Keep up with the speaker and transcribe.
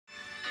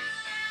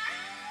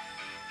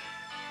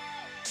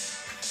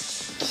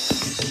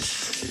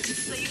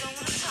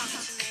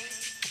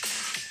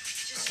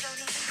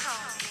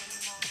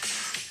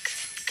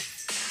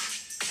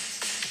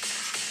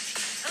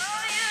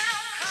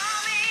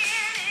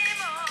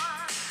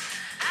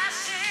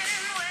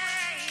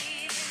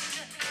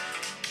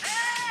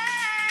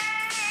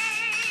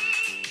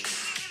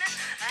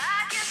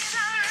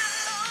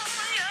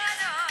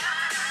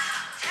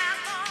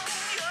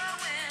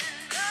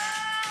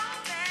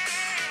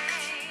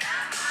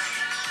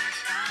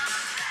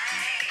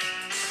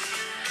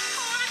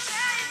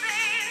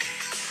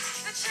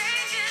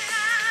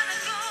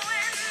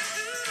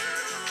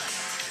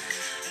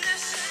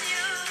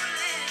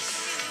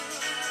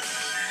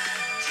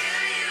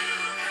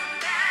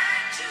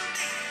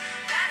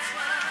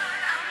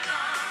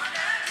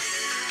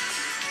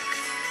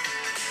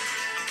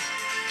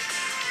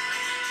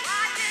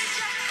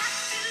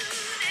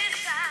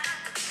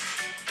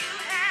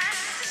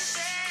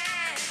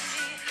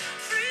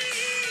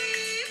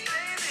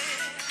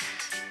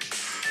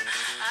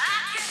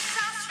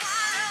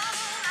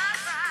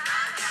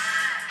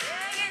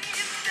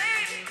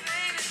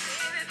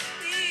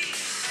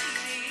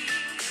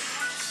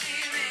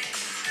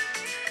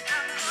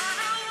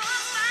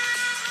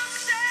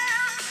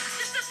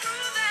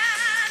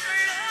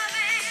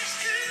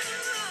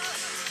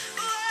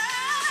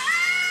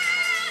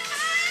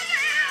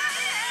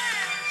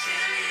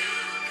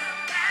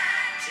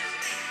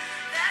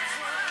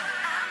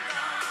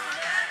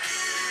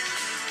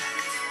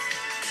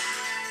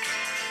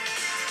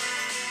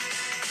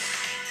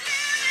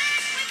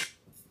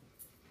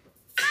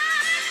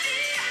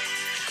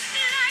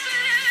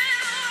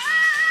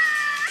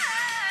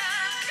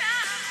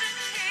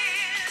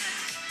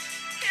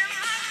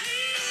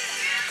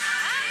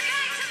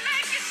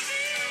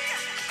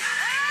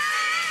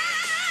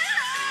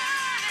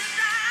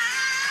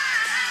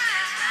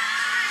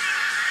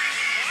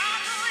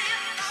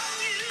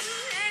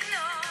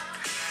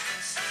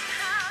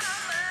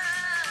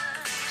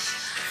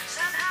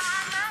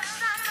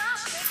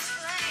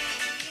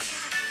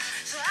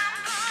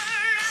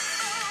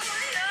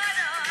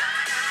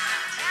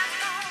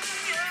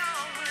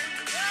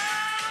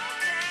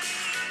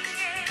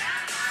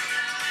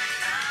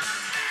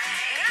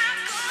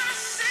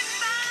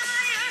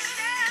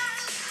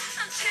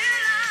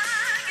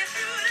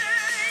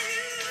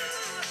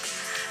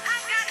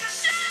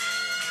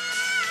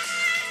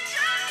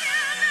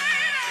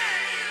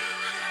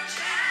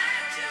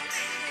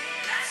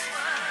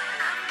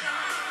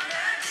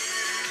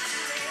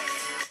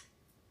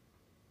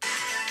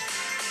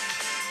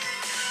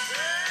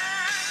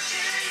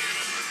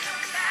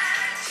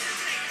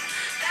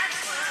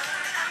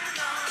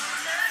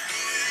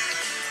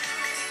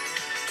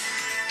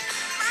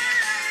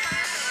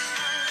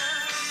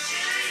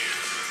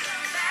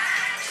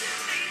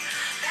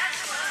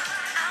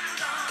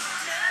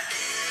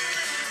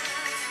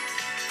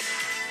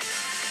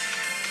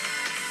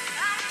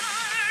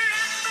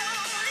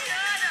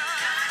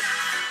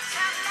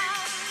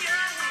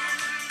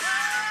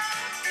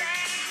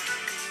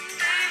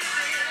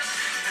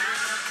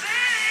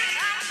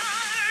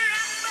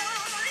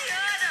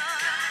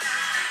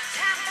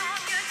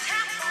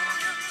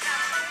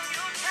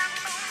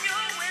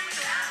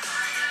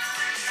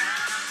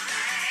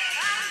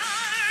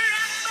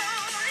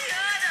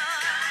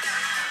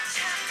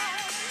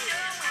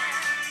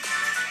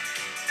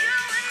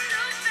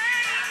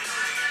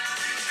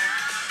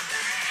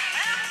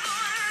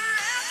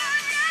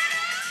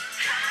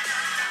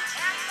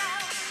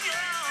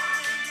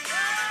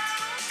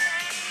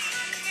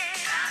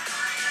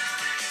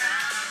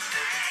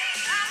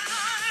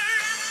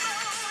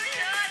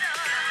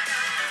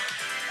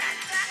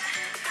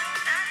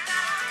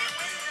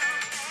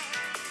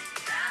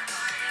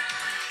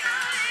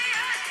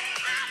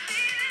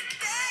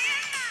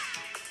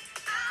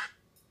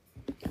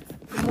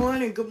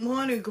morning, good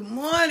morning, good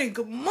morning,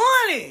 good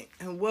morning,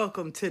 and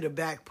welcome to the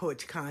Back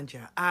Porch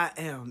Conjure. I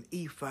am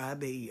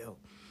E5 Ayo.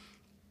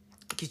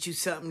 Get you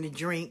something to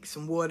drink,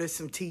 some water,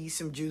 some tea,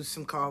 some juice,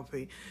 some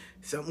coffee,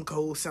 something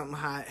cold, something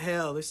hot.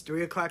 Hell, it's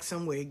 3 o'clock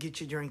somewhere.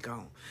 Get your drink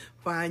on.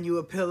 Find you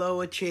a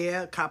pillow, a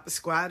chair, a copper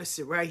squat, or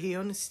sit right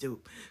here on the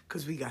stoop,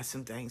 because we got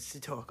some things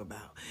to talk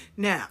about.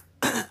 Now,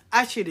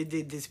 I should have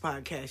did this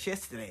podcast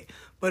yesterday,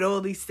 but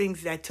all these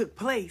things that took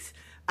place,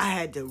 I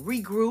had to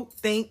regroup,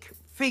 think,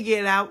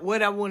 figure out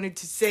what I wanted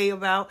to say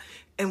about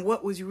and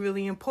what was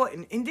really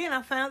important. And then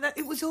I found out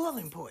it was all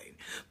important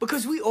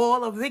because we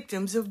all are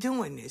victims of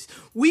doing this.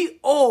 We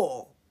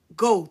all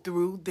go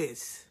through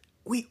this.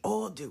 We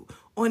all do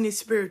on this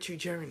spiritual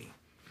journey.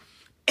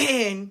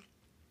 And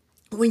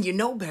when you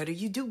know better,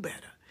 you do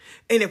better.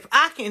 And if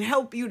I can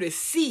help you to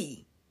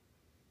see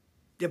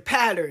the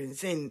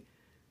patterns and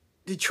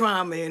the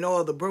trauma and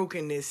all the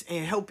brokenness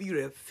and help you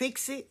to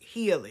fix it,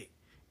 heal it,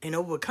 and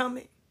overcome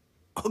it,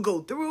 or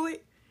go through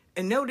it,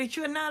 and know that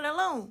you're not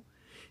alone,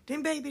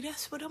 then baby,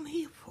 that's what I'm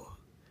here for.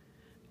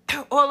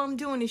 All I'm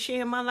doing is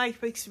sharing my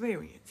life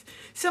experience.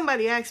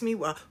 Somebody asked me,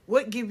 well,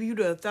 what give you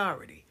the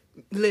authority?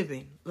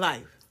 Living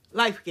life.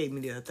 Life gave me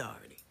the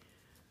authority.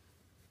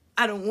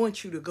 I don't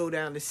want you to go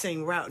down the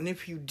same route. And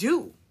if you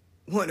do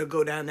want to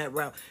go down that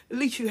route, at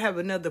least you have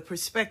another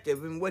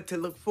perspective and what to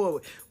look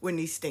forward when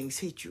these things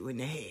hit you in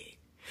the head.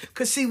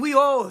 Because, see, we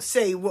all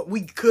say what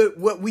we could,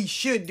 what we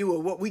should do,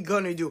 or what we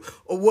going to do,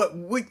 or what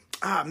we,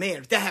 man,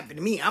 if that happened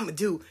to me, I'm going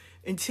to do,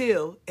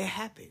 until it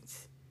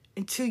happens,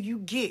 until you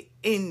get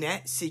in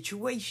that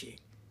situation.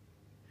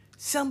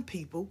 Some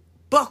people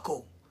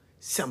buckle,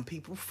 some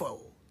people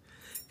fold.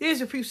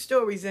 There's a few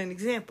stories and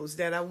examples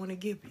that I want to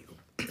give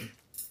you.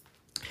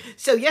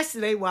 So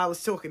yesterday, while I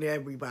was talking to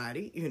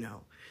everybody,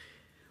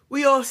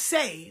 we all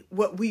say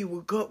what we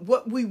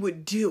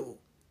would do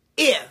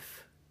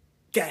if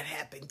that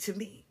happened to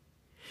me.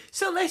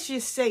 So let's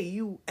just say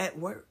you at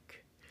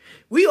work.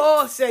 We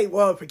all say,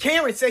 well, if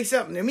Karen say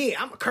something to me,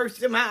 I'm going to curse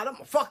them out. I'm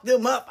going to fuck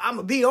them up. I'm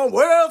going to be on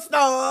World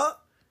Star.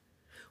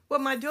 Well,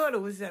 my daughter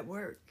was at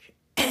work.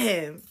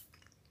 And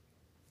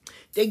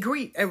they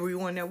greet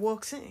everyone that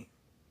walks in.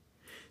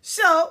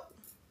 So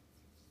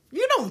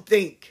you don't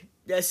think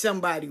that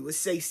somebody would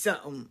say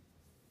something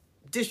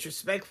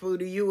disrespectful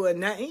to you or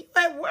nothing. You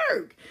at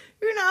work.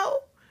 You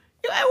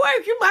at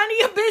work. You minding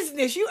your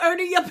business. You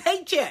earning your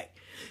paycheck.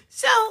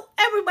 So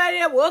everybody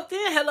that walked in,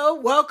 hello,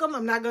 welcome.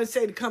 I'm not going to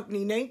say the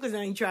company name because I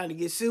ain't trying to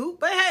get sued.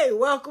 But hey,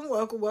 welcome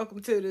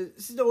to the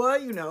store.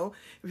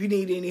 If you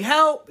need any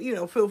help,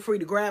 feel free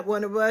to grab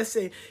one of us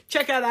and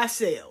check out our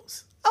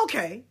sales.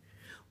 Okay.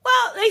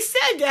 Well, they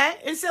said that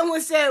and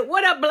someone said,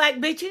 what up, black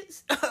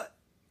bitches?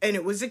 And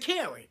it was a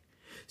Karen.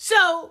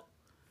 So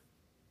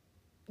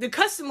the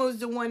customer was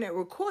the one that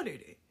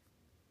recorded it.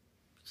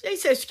 They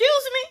said,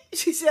 excuse me?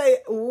 She said,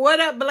 what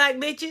up, black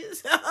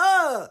bitches?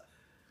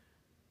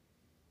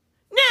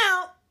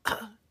 Now,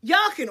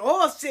 y'all can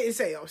all sit and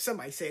say, oh,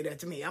 somebody say that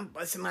to me. I'm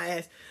busting my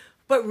ass.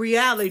 But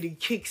reality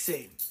kicks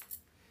in.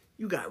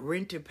 You got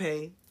rent to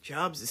pay.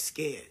 Jobs are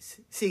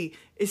scarce. See,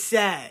 it's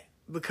sad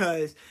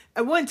because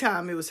at one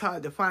time it was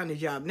hard to find a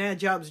job. Now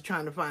jobs are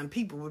trying to find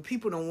people, but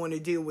people don't want to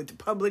deal with the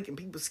public and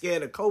people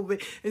scared of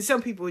COVID. And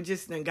some people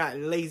just done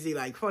gotten lazy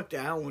like, fuck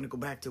that, I don't want to go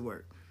back to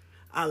work.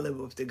 I live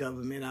off the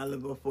government. I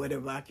live off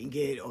whatever I can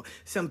get. Or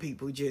some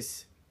people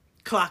just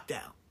clocked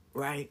out,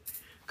 right?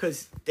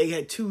 Because they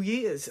had 2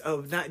 years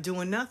of not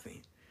doing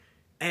nothing.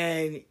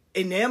 And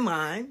in their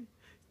mind,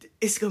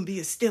 it's going to be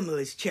a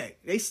stimulus check.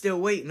 They still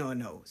waiting on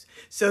those.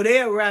 So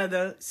they'd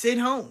rather sit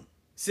home.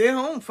 Sit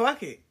home,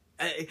 fuck it.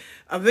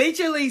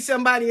 Eventually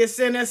somebody will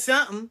send us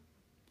something.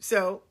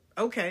 So,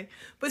 okay.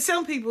 But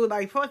some people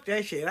like, fuck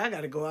that shit. I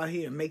got to go out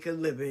here and make a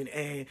living.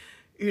 And,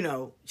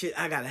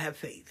 I got to have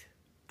faith.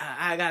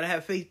 I got to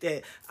have faith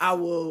that I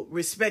will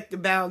respect the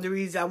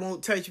boundaries. I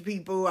won't touch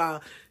people.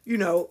 I'll,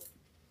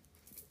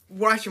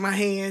 wash my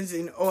hands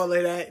and all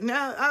of that.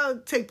 Now, I'll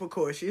take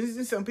precautions.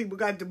 And some people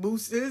got the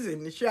boosters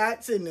and the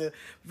shots and the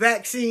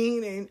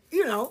vaccine and,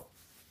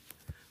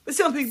 But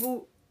some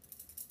people,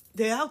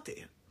 they're out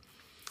there.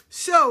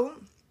 So,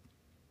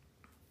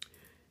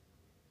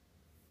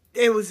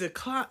 there was a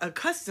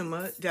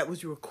customer that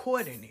was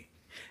recording it.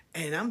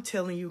 And I'm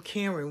telling you,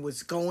 Karen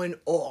was going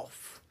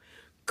off.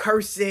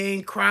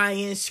 Cursing,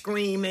 crying,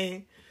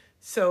 screaming.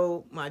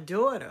 So, my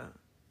daughter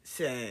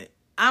said,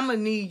 I'm going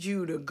to need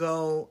you to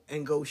go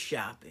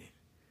shopping.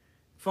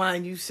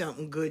 Find you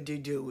something good to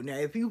do. Now,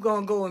 if you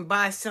going to go and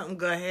buy something,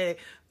 go ahead.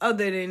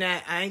 Other than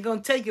that, I ain't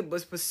going to take it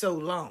but for so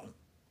long.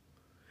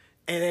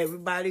 And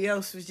everybody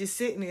else was just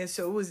sitting there.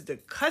 So it was the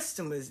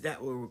customers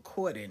that were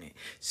recording it.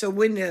 So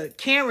when the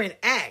Karen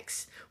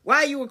asked, why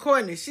are you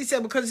recording it? She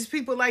said, because it's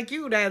people like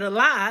you that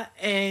lie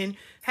and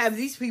have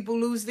these people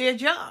lose their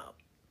job.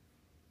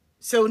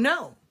 So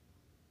no.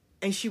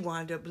 And she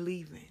wound up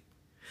leaving.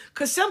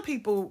 Because some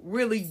people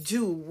really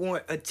do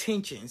want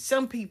attention.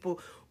 Some people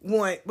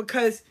want,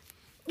 because,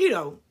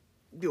 you'll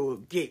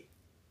get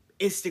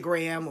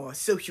Instagram or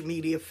social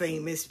media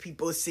famous,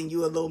 people send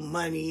you a little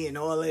money and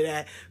all of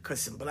that because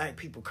some black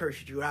people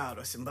cursed you out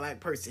or some black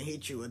person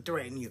hit you or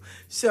threatened you.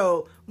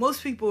 So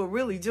most people are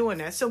really doing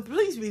that. So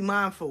please be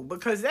mindful,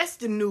 because that's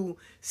the new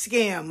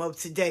scam of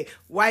today.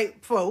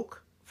 White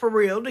folk, for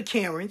real, the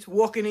Karens,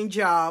 walking in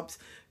jobs,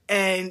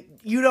 and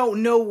you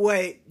don't know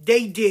what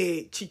they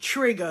did to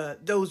trigger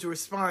those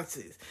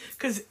responses.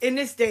 Because in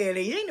this day and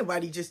age, ain't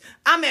nobody just,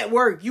 I'm at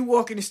work, you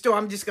walk in the store,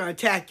 I'm just going to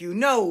attack you.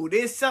 No,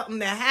 there's something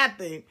that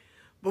happened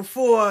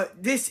before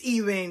this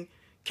even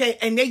came.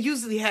 And they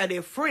usually have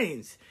their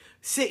friends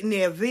sitting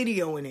there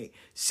videoing it.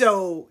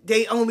 So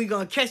they only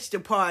going to catch the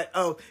part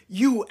of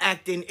you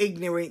acting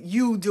ignorant,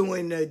 you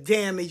doing the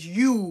damage,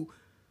 you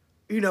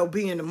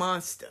being the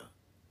monster.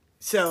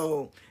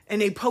 So, and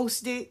they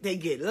post it, they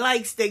get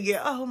likes, they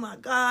get, oh my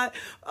God,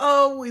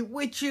 oh, we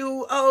with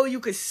you, oh, you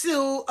could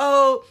sue,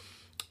 oh,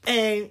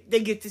 and they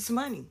get this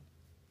money.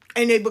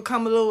 And they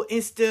become a little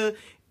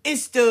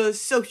Insta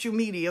social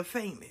media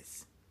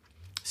famous.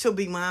 So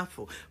be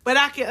mindful. But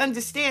I can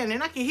understand,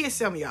 and I can hear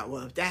some of y'all,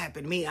 well, if that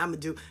happened to me, I'm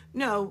going to do,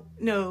 no.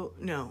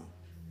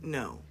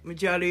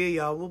 Majority of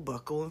y'all will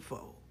buckle and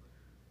fold.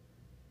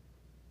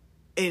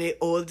 And it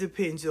all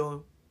depends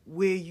on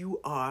where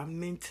you are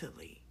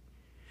mentally.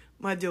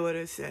 My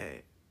daughter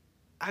said,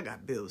 I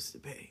got bills to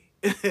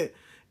pay.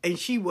 And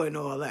she wasn't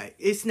all that.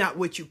 It's not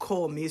what you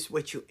call me, it's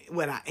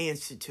what I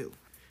answer to.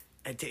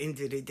 At the end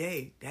of the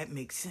day, that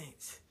makes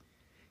sense.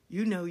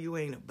 You know you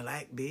ain't a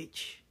black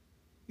bitch.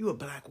 You a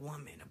black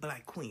woman, a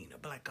black queen, a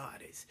black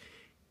artist.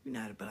 You're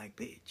not a black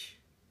bitch.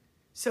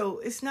 So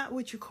it's not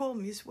what you call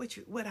me, it's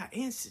what I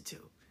answer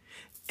to.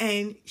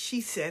 And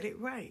she said it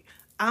right.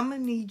 I'm going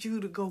to need you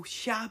to go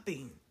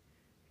shopping,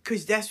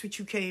 because that's what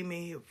you came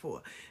in here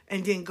for.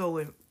 And then go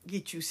and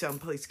get you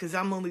someplace, because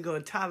I'm only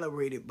going to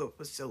tolerate it but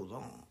for so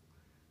long.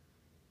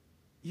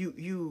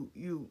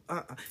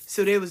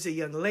 So there was a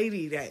young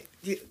lady that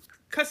the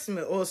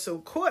customer also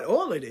caught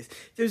all of this.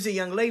 There was a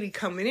young lady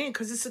coming in,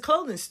 because it's a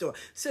clothing store.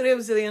 So there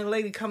was a young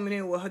lady coming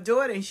in with her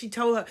daughter, and she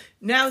told her,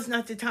 now's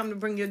not the time to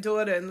bring your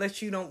daughter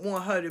unless you don't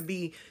want her to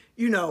be,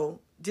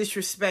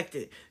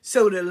 disrespected.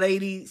 So the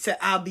lady said,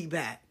 I'll be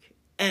back.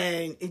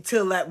 And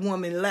until that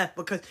woman left,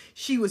 because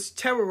she was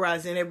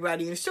terrorizing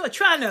everybody in the store,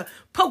 trying to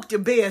poke the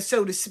bear,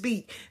 so to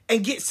speak,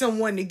 and get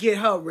someone to get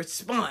her a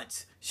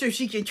response so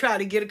she can try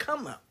to get a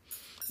come up.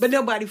 But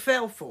nobody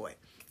fell for it.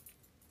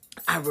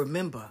 I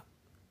remember,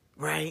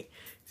 right?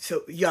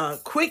 So y'all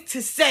quick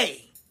to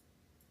say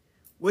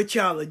what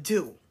y'all will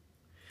do.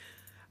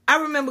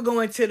 I remember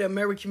going to the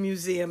American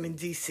Museum in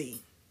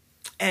D.C.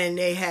 and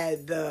they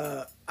had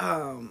the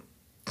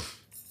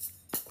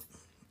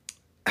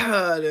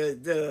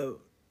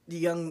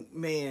young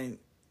man,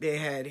 they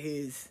had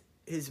his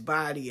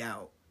body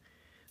out.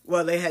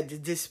 Well, they had the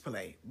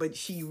display, but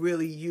she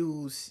really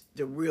used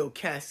the real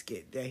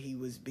casket that he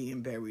was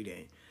being buried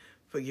in.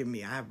 Forgive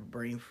me, I have a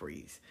brain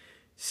freeze.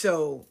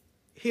 So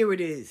here it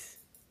is.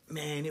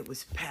 Man, it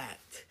was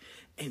packed.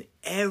 And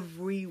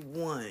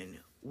everyone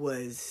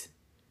was,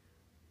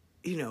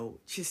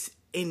 just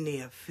in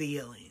their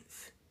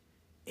feelings.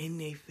 In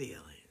their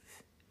feelings.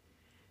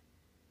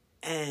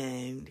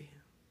 And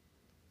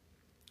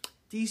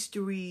these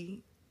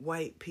 3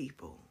 white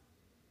people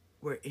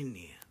were in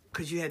there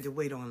because you had to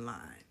wait online.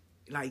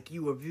 Like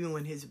you were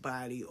viewing his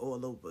body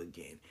all over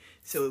again.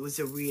 So it was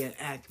a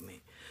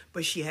reenactment.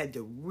 But she had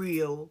the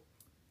real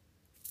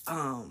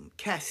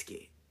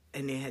casket.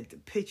 And they had the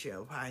picture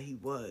of how he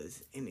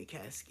was in the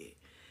casket.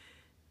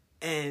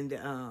 And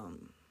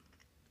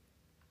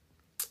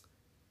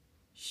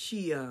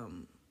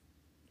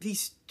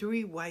these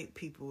 3 white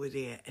people were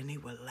there and they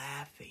were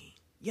laughing.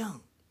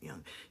 Young.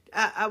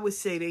 I would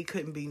say they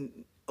couldn't be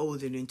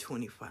older than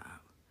 25.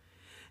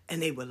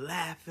 And they were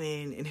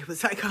laughing, and it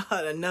was like,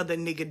 oh, another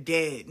nigga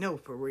dead. No,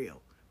 for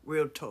real.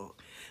 Real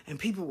talk. And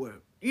people were,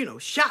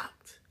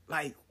 shocked.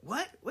 Like,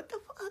 what? What the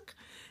fuck?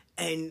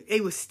 And they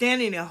were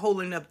standing there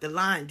holding up the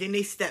line. Then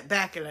they stepped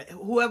back, and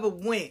whoever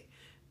went,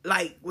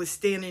 was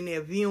standing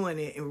there viewing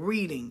it and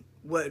reading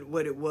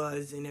what it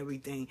was and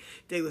everything.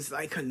 They was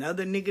like,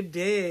 another nigga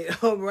dead.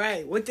 All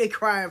right. What they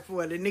crying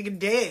for? The nigga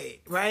dead,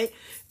 right?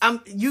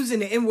 I'm using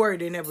the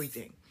N-word and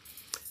everything.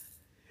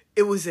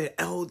 It was an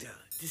elder,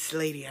 this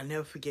lady, I'll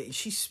never forget. And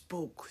she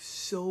spoke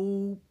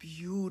so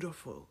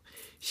beautiful.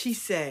 She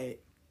said,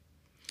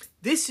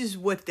 this is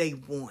what they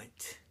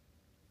want.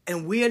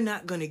 And we're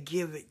not going to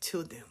give it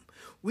to them.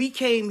 We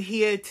came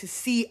here to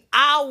see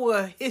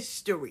our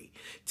history,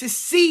 to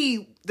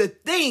see the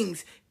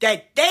things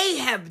that they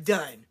have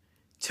done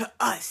to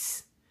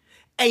us.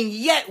 And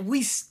yet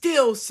we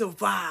still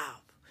survive.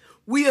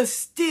 We are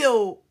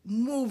still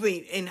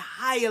moving in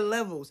higher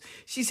levels.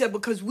 She said,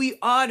 because we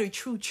are the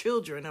true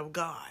children of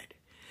God.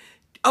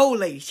 Old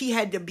lady, she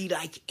had to be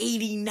like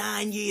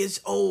 89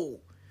 years old.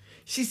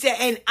 She said,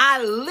 and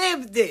I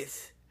lived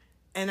this.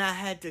 And I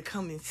had to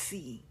come and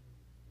see.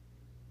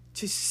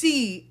 To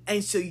see,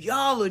 and so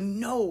y'all will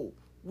know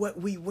what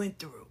we went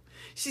through.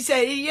 She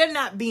said, you're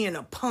not being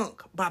a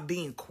punk by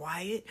being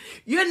quiet.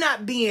 You're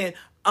not being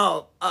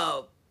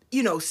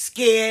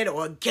scared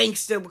or a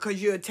gangster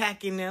because you're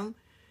attacking them.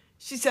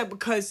 She said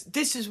because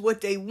this is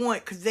what they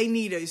want, because they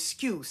need an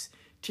excuse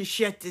to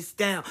shut this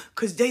down,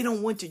 because they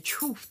don't want the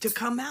truth to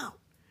come out.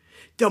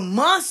 The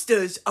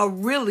monsters are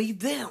really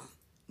them,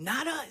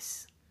 not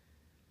us.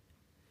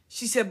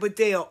 She said, but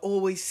they are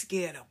always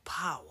scared of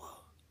power.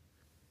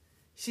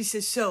 She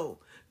said, so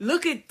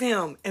look at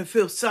them and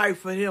feel sorry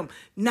for them,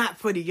 not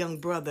for the young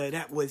brother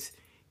that was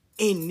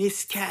in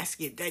this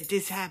casket that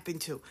this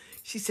happened to.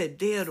 She said,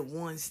 they're the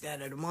ones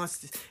that are the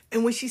monsters.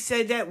 And when she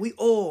said that, we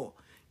all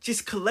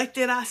just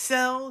collected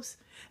ourselves.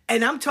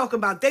 And I'm talking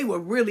about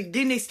then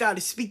they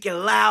started speaking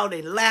loud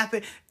and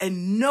laughing,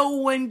 and no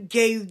one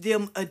gave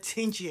them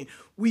attention.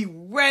 We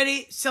read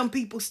it. Some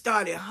people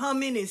started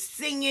humming and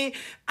singing.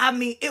 I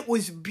mean, it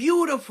was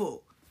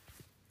beautiful.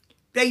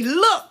 They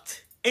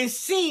looked and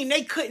seen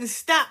they couldn't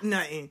stop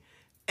nothing,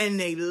 and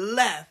they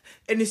left.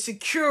 And the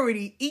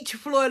security, each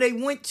floor they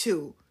went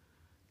to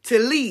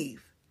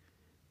leave,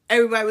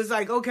 everybody was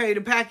like, okay,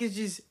 the package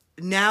is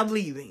now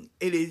leaving.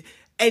 It is.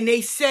 And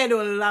they said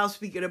on the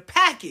loudspeaker, the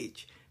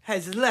package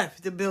has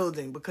left the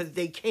building because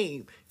they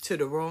came to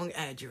the wrong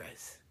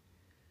address.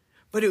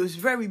 But it was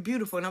very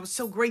beautiful, and I was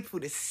so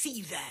grateful to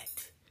see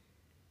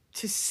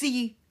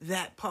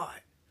that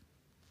part.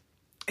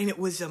 And it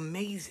was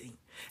amazing.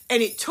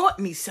 And it taught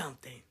me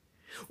something.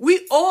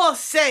 We all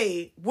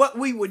say what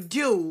we would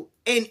do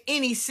in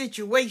any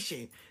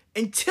situation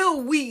until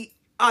we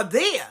are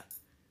there.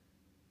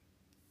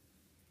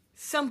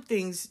 Some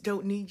things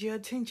don't need your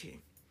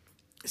attention.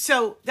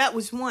 So that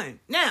was one.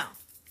 Now,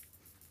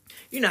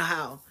 you know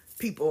how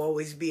people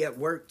always be at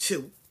work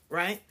too,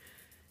 right?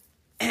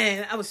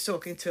 And I was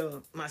talking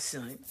to my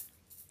son,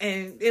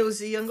 and there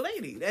was a young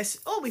lady that's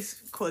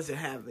always causing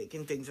havoc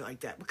and things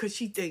like that because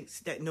she thinks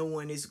that no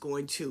one is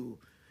going to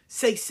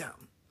say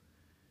something.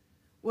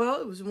 Well,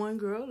 it was one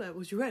girl that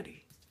was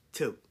ready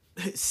to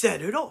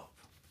set it off.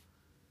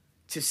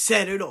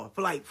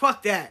 Like,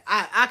 fuck that.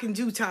 I can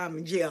do time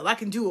in jail. I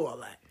can do all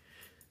that.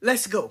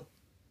 Let's go.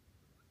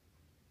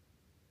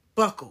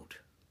 Buckled.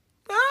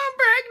 I'm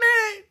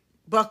pregnant.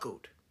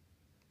 Buckled.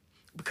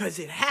 Because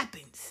it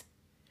happens.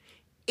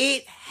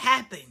 It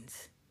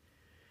happens.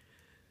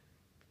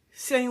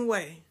 Same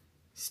way.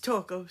 Let's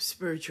talk of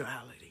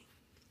spirituality.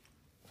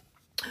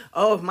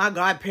 Oh, if my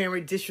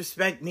godparent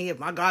disrespect me, if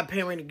my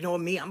godparent ignore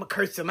me, I'm going to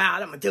curse them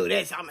out. I'm going to do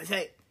this. I'm going to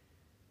say.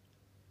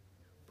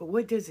 But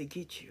what does it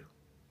get you?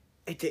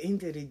 At the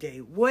end of the day,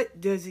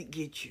 what does it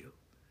get you?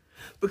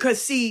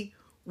 Because, see,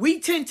 we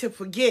tend to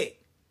forget,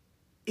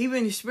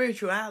 even in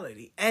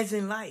spirituality, as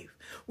in life.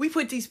 We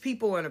put these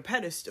people on a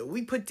pedestal.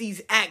 We put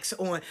these acts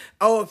on,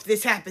 oh, if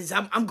this happens,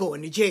 I'm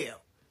going to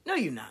jail. No,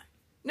 you're not.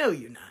 No,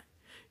 you're not.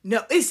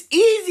 No, it's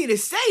easy to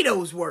say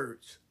those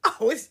words.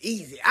 Oh, it's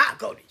easy. I'll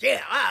go to jail.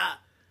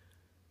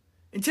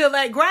 Until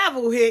that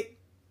gravel hit,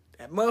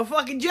 that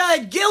motherfucking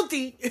judge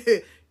guilty,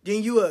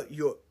 then you're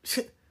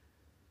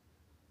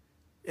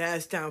yeah,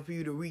 it's time for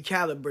you to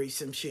recalibrate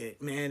some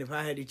shit. Man, if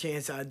I had the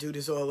chance, I'd do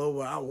this all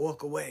over. I'll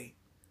walk away.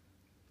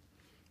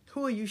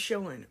 Who are you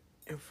showing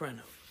in front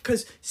of?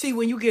 Because, see,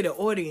 when you get an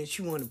audience,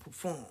 you want to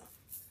perform.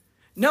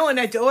 Knowing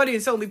that the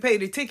audience only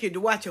paid a ticket to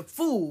watch a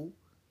fool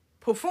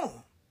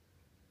perform.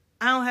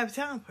 I don't have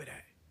time for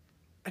that.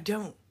 I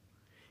don't.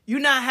 You're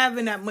not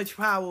having that much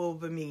power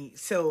over me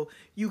so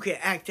you can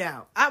act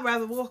out. I'd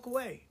rather walk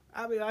away.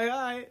 I'll be like, all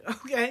right,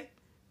 okay,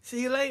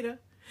 see you later.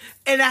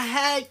 And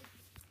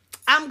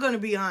I'm going to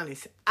be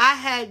honest, I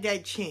had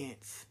that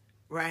chance,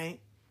 right,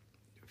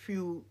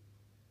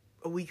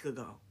 a week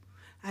ago.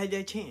 I had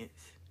that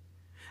chance.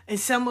 And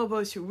some of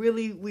us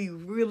we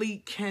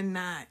really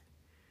cannot.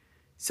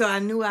 So I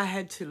knew I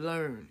had to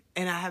learn,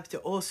 and I have to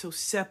also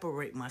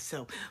separate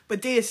myself.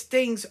 But there's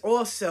things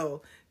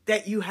also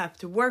that you have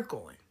to work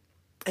on.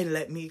 And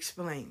let me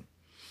explain.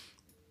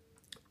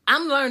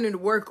 I'm learning to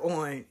work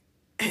on,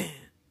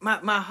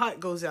 my heart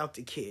goes out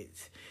to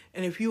kids.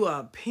 And if you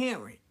are a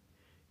parent,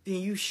 then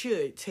you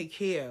should take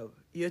care of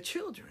your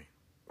children,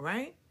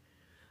 right?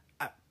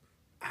 I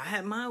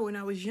had mine when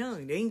I was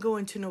young. They ain't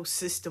going to no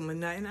system or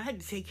nothing. I had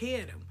to take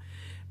care of them.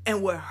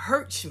 And what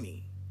hurts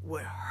me,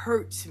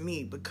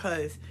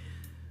 because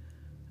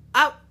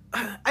I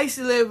used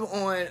to live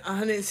on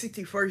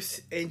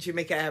 161st and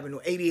Jamaica Avenue,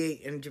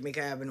 88 and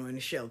Jamaica Avenue in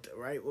the shelter,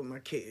 right, with my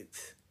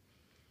kids.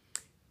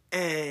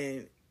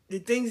 And the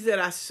things that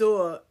I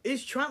saw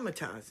is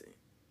traumatizing.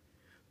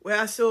 Where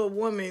I saw a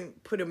woman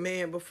put a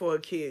man before a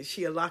kid,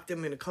 she'll lock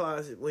them in the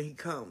closet when he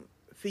come,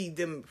 feed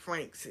them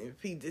Franks and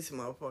feed this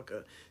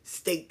motherfucker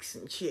steaks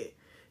and shit.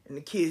 And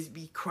the kids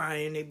be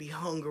crying, they be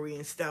hungry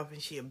and stuff,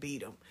 and she'll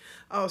beat them.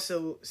 I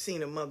also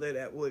seen a mother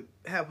that would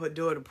have her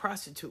daughter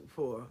prostitute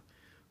for her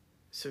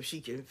so she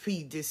can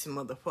feed this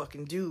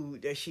motherfucking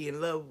dude that she in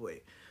love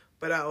with.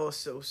 But I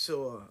also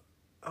saw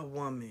a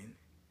woman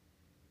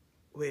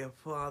where her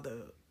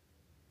father,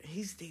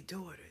 he's their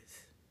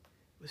daughters,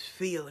 was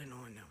feeling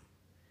on them.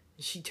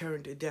 And she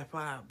turned a deaf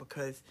eye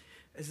because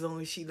as long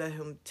as she let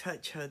him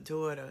touch her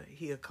daughter,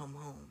 he'll come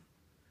home.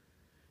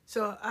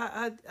 So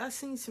I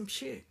seen some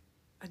shit.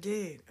 I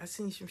did. I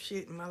seen some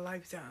shit in my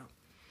lifetime.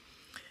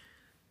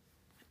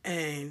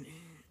 And,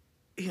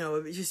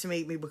 it just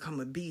made me become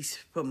a beast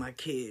for my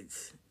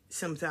kids.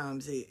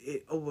 Sometimes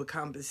I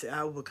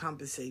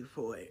overcompensate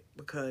for it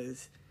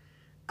because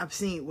I've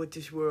seen what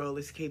this world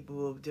is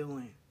capable of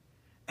doing.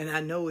 And I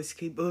know it's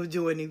capable of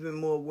doing even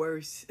more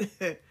worse.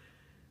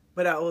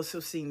 But I also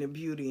seen the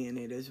beauty in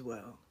it as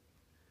well.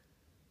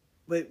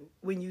 But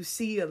when you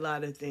see a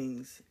lot of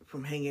things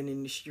from hanging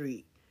in the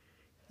street,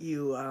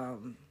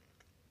 you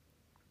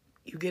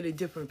get a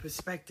different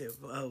perspective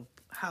of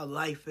how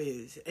life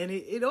is. And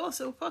it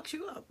also fucks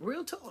you up.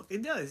 Real talk.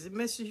 It does. It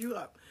messes you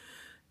up.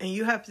 And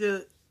you have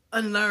to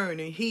unlearn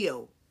and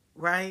heal,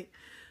 right?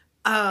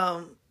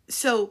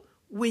 So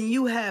when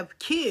you have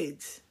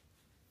kids,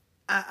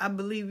 I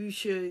believe you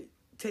should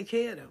take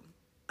care of them.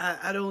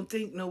 I don't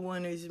think no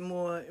one is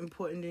more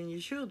important than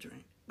your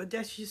children. But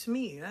that's just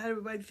me. Not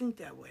everybody think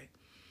that way.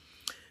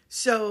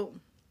 So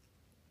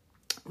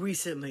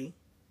recently,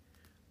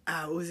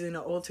 I was in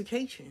an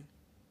altercation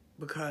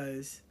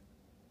because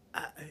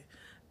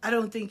I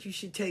don't think you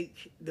should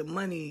take the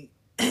money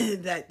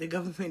that the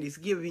government is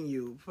giving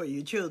you for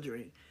your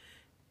children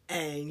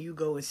and you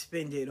go and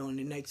spend it on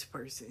the next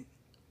person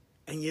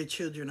and your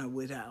children are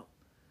without.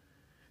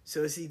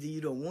 So it's either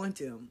you don't want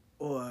them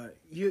or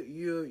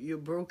you're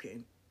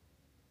broken.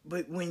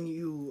 But when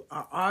you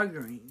are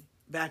arguing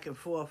back and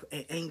forth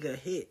and anger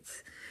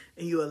hits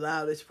and you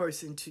allow this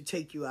person to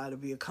take you out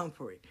of your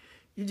comfort,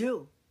 you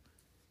do.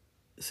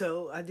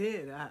 So I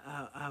did.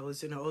 I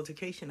was in an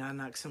altercation. I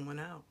knocked someone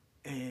out.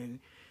 And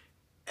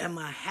am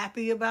I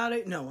happy about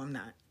it? No, I'm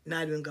not.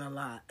 Not even gonna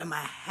lie. Am I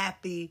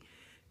happy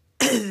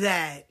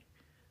that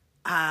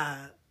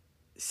I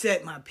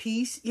said my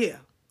piece? Yeah,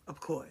 of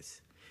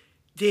course.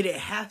 Did it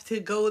have to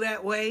go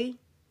that way?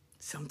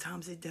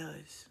 Sometimes it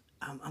does.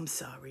 I'm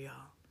sorry, y'all.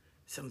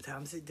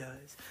 Sometimes it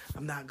does.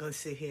 I'm not gonna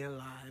sit here and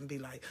lie and be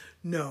like,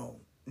 no.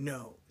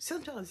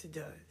 Sometimes it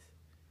does.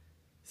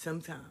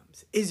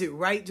 Sometimes. Is it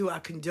right? Do I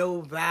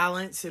condone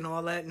violence and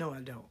all that? No,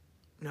 I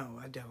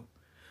don't.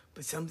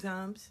 But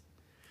sometimes,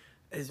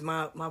 as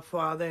my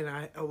father, and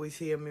I always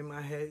hear him in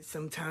my head,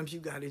 sometimes you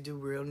got to do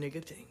real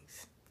nigga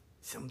things.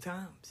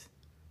 Sometimes.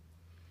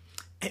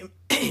 And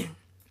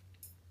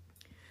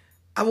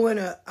I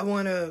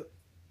wanna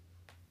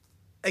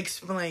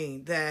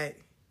explain that,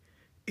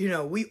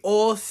 we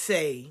all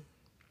say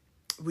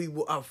we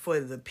are for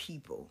the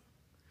people.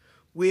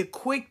 We're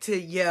quick to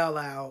yell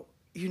out,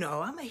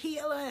 I'm a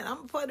healer and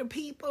I'm for the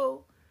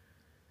people.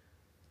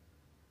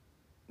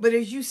 But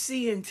as you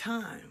see in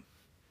time,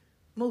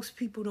 most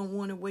people don't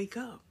want to wake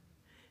up.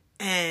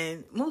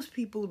 And most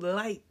people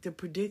like the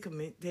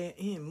predicament they're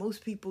in.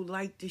 Most people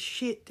like the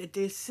shit that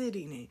they're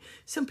sitting in.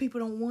 Some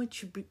people don't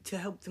want you to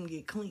help them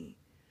get clean.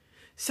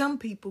 Some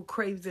people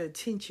crave the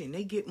attention.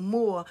 They get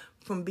more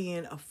from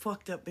being a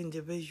fucked up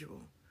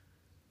individual.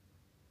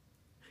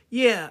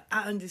 Yeah,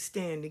 I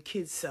understand the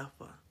kids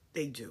suffer.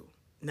 They do.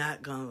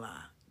 Not gonna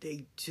lie.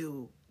 They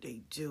do.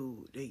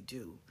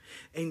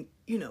 And,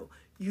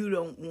 you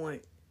don't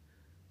want...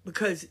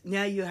 Because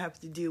now you have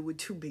to deal with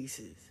two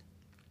pieces.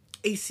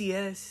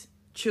 ACS,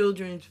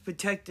 Children's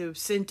Protective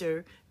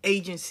Center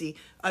Agency,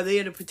 are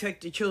there to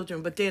protect the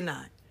children, but they're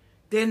not.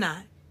 They're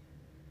not.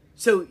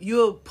 So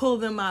you'll pull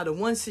them out of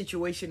one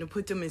situation and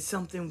put them in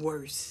something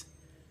worse.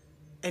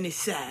 And it's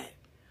sad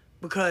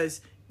because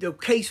the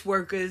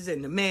caseworkers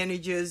and the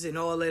managers and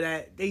all of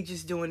that, they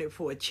just doing it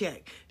for a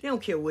check. They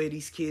don't care where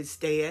these kids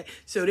stay at.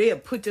 So they'll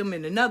put them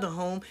in another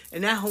home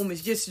and that home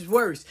is just as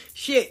worse.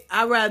 Shit,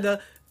 I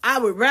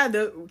would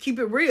rather keep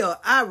it real.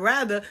 I'd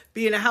rather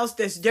be in a house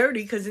that's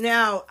dirty because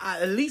now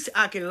at least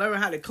I can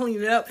learn how to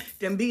clean it up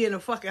than be in a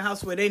fucking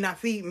house where they not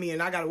feeding me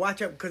and I got to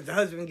watch out because the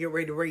husband get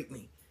ready to rape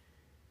me.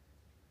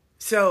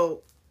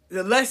 So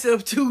the lesser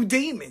of two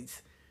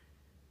demons.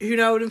 You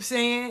know what I'm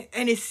saying?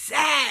 And it's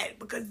sad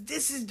because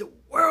this is the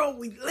world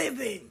we live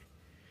in.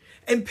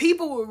 And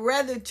people would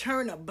rather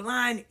turn a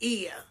blind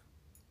ear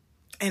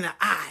and an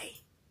eye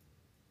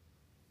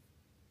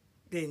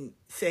than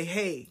say,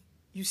 hey,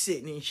 you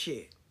sitting in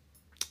shit.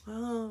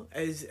 Well,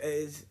 as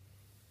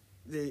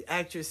the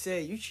actress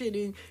said, you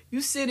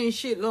sit in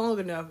shit long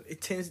enough,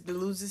 it tends to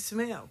lose its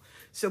smell.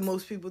 So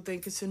most people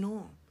think it's a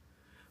norm.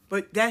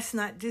 But that's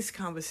not this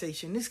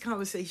conversation. This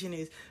conversation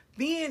is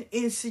being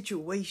in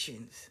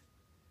situations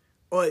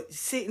or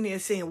sitting there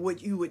saying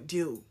what you would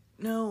do.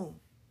 No.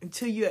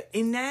 Until you're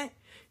in that,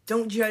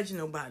 don't judge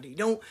nobody.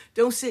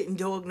 Don't sit and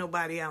dog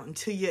nobody out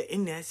until you're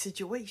in that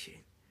situation.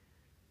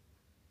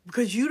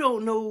 Because you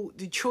don't know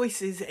the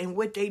choices and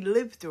what they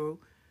live through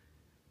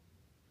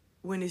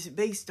when it's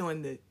based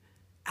on the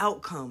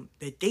outcome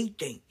that they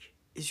think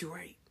is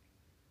right.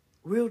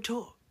 Real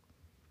talk.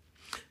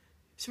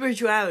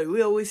 Spirituality,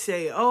 we always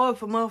say, oh,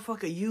 if a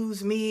motherfucker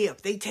use me,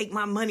 if they take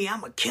my money,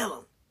 I'm going to kill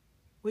them.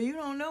 Well, you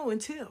don't know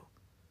until.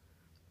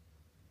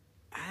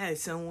 I had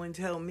someone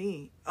tell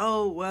me,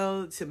 oh,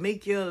 well, to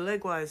make your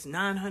leg wise,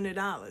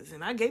 $900.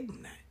 And I gave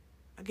them that.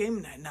 I gave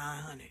them that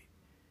 $900.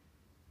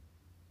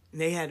 And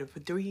they had it for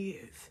 3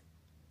 years.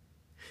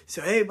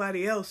 So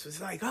everybody else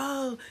was like,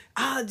 oh,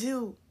 I'll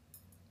do.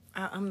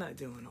 I'm not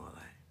doing all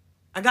that.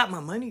 I got my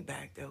money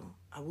back, though.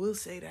 I will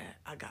say that.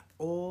 I got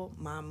all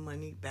my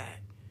money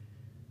back.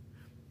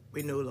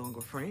 We're no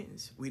longer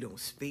friends. We don't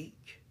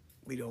speak.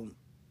 We don't,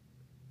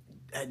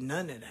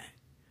 none of that.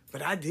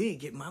 But I did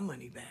get my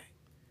money back.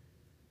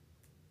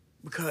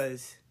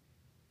 Because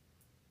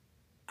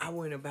I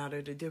went about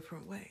it a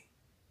different way.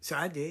 So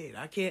I did.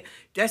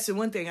 That's the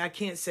one thing I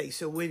can't say.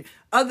 So when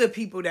other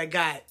people that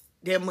got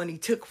their money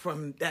took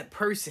from that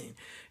person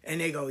and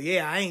they go,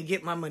 yeah, I ain't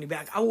get my money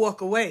back, I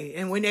walk away.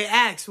 And when they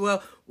ask,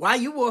 well, why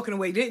you walking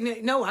away? Didn't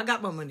it? No, I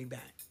got my money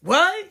back.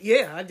 What?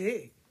 Yeah, I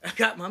did. I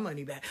got my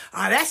money back.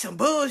 Oh, that's some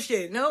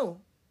bullshit.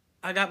 No,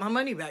 I got my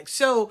money back.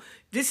 So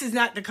this is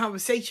not the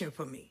conversation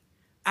for me.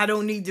 I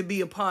don't need to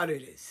be a part of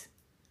this.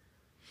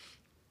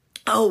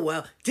 Oh,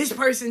 well, this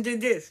person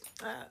did this.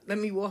 Let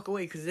me walk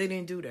away because they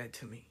didn't do that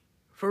to me.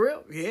 For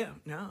real? Yeah,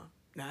 no,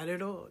 not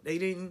at all. They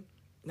didn't,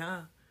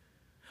 nah.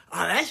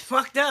 Oh, that's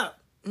fucked up.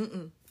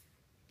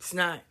 It's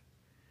not.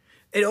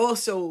 It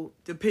also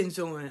depends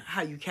on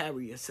how you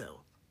carry yourself.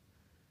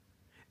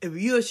 If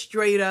you're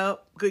straight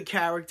up, good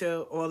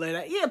character, all of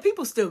that, yeah,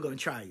 people still gonna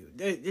try you.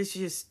 It's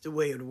just the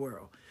way of the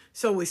world.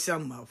 So with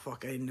some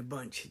motherfucker in the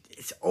bunch.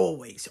 It's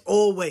always.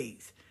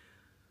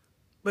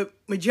 But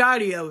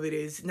majority of it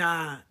is,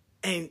 nah.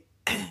 And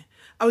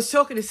I was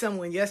talking to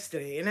someone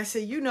yesterday, and I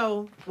said, you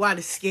know why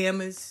the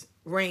scammers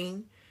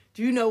reign?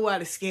 Do you know why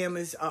the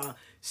scammers are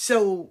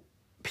so...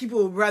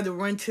 People would rather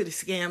run to the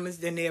scammers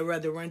than they'd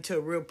rather run to a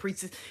real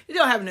priestess. It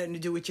don't have nothing to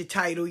do with your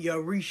title,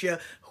 your Orisha,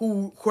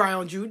 who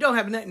crowned you. It don't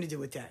have nothing to do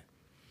with that.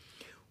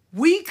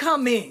 We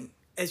come in,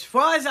 as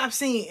far as I've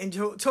seen and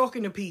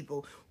talking to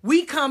people,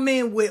 we come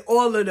in with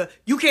all of the,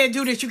 you can't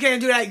do this, you can't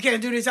do that, you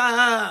can't do this,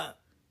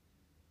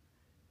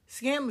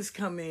 Scammers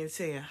come in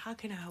saying, how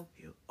can I help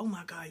you? Oh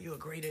my God, you're a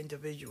great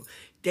individual.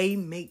 They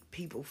make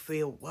people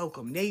feel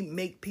welcome. They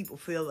make people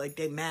feel like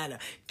they matter.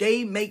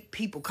 They make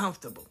people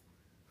comfortable.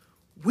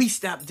 We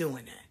stop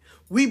doing that.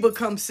 We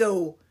become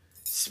so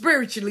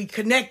spiritually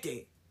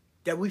connected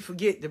that we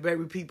forget the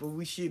very people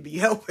we should be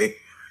helping.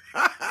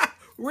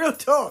 Real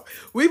talk.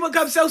 We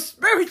become so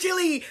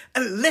spiritually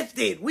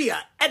lifted. We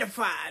are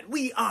edified.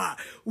 We are.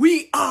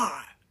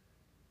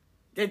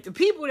 That the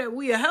people that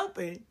we are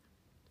helping,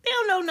 they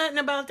don't know nothing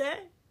about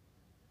that.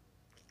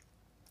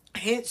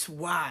 Hence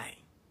why,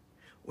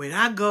 when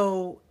I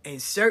go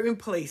in certain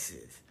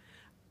places,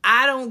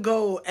 I don't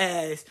go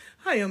as,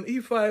 I am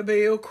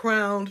Ifa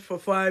crowned for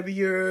 5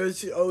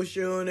 years,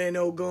 Oshun and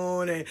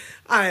Ogun, and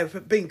I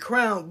have been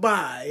crowned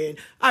by, and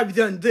I've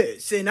done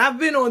this, and I've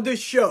been on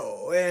this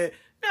show, and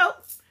no,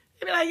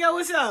 they be like, yo,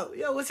 what's up?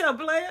 Yo, what's up,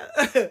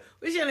 player?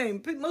 What's your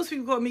name? Most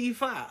people call me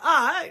Ifa.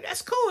 All right,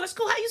 that's cool.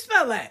 How you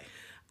spell that?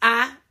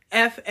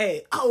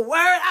 I-F-A. Oh,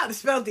 word? I would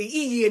spelled the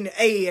E and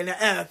the A and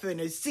the F and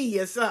the C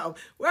or something.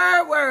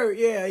 Word.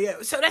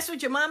 Yeah. So that's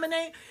what your mama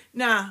name?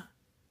 Nah.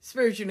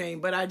 Spiritual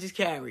name, but I just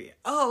carry it.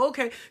 Oh,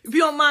 okay. If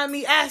you don't mind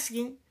me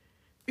asking,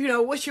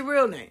 what's your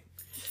real name?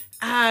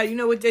 You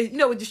know what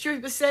the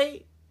strippers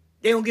say?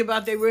 They don't give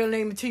out their real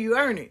name until you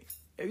earn it.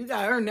 You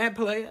gotta earn that,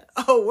 player.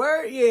 Oh,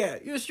 word? Yeah.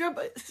 You a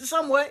stripper?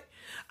 Somewhat.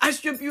 I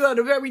strip you of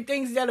the very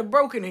things that are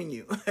broken in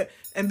you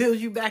and build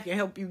you back and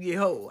help you get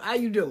whole. How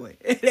you doing?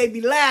 They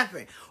be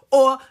laughing.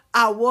 Or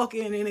I walk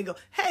in and they go,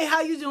 hey,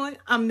 how you doing?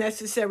 I'm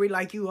necessary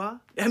like you are.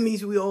 That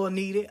means we all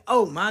need it.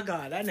 Oh, my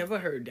God. I never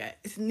heard that.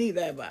 It's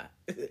neither have I.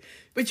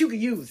 But you can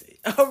use it.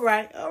 All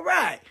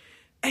right.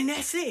 And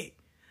that's it.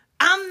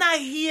 I'm not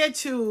here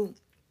to,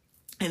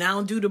 and I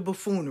don't do the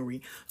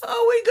buffoonery.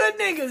 Oh, we good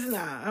niggas.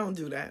 Nah, I don't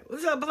do that.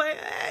 What's up, player?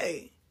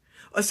 Hey.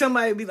 Or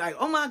somebody be like,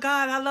 oh, my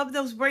God, I love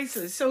those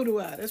bracelets. So do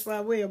I. That's why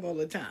I wear them all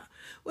the time.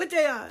 What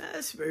they are?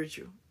 That's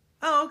spiritual.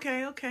 Oh,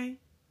 okay.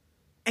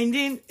 And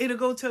then it'll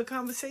go to a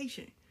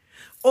conversation.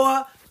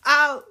 Or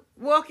I'll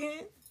walk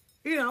in,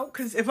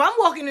 because if I'm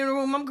walking in the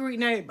room, I'm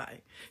greeting everybody.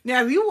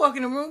 Now, if you walk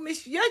in the room,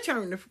 it's your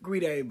turn to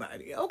greet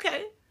everybody.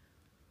 Okay.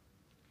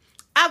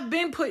 I've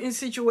been put in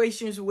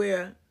situations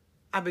where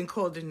I've been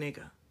called a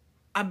nigga.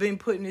 I've been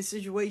put in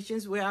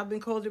situations where I've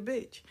been called a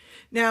bitch.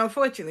 Now,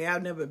 unfortunately,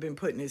 I've never been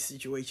put in a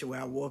situation where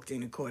I walked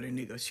in and caught a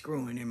nigga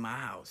screwing in my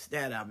house.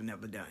 That I've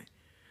never done.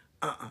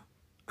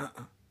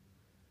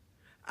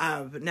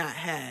 I've not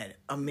had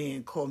a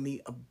man call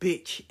me a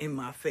bitch in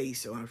my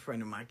face or in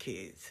front of my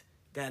kids.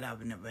 That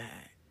I've never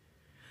had.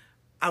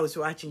 I was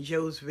watching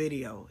Joe's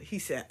video. He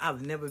said,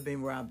 I've never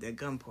been robbed at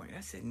gunpoint.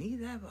 I said,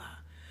 neither have I.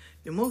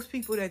 The most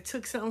people that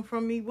took something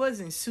from me was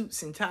in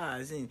suits and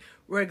ties and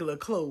regular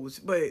clothes.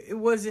 But it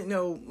wasn't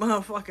no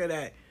motherfucker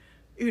that,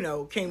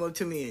 came up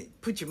to me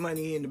and put your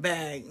money in the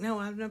bag. No,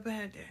 I've never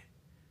had that.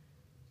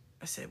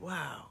 I said,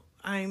 wow,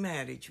 I ain't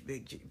mad at you,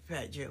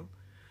 Fat Joe.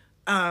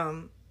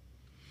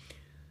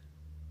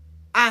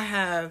 I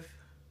have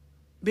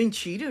been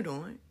cheated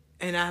on,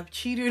 and I've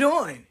cheated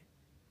on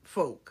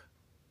folk.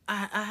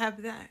 I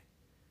have that.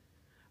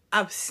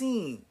 I've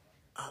seen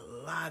a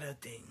lot of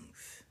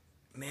things,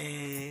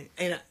 man.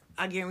 And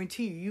I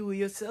guarantee you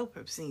yourself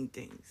have seen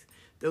things.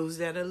 Those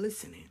that are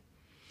listening.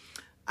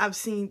 I've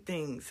seen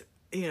things,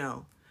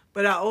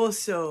 But I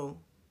also,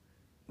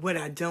 what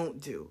I don't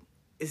do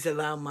is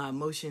allow my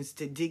emotions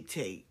to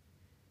dictate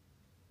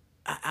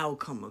an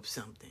outcome of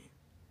something.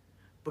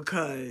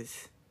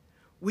 Because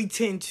we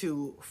tend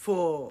to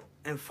fall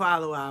and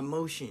follow our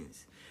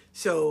emotions.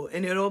 So,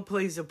 and it all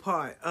plays a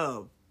part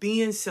of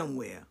being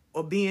somewhere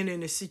or being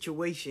in a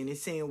situation and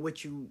saying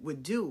what you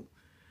would do.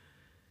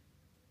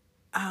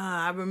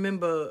 I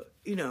remember,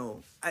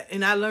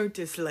 and I learned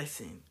this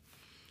lesson.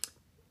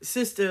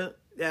 Sister,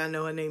 that I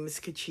know her name is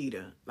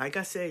Kachita. Like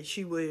I said,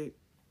 she would,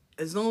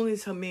 as long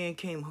as her man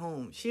came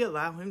home, she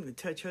allowed him to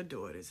touch her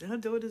daughters. And her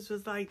daughters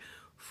was like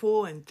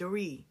 4 and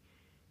 3.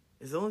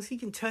 As long as he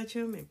can touch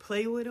them and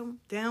play with them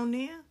down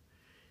there,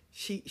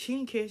 she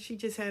didn't care. She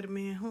just had a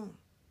man home.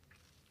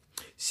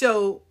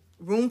 So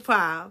Room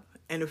 5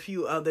 and a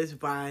few others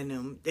buying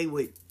them, they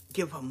would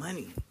give her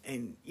money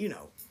and,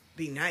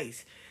 be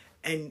nice.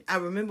 And I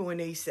remember when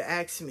they used to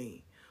ask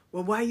me,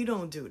 well, why you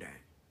don't do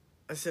that?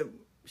 I said,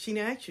 she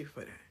didn't ask you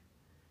for that.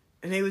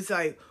 And they was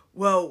like,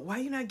 well, why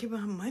you not giving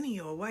her money?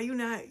 Or why you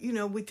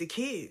not, with the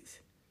kids?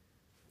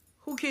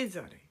 Who kids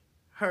are they?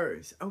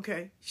 Hers.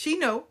 Okay. She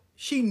know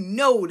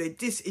that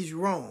this is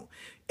wrong.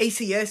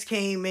 ACS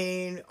came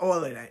in,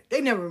 all of that.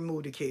 They never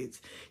removed the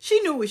kids. She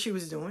knew what she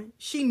was doing.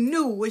 She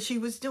knew what she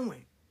was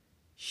doing.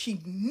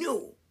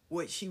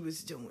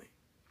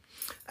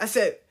 I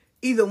said,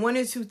 either one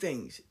or two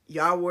things.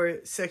 Y'all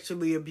were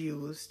sexually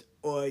abused,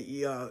 or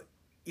y'all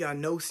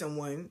know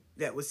someone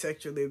that was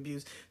sexually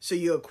abused, so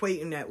you're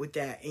equating that with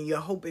that, and you're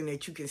hoping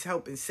that you can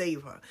help and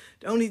save her.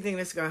 The only thing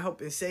that's going to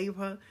help and save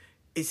her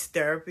is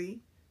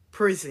therapy,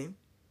 prison,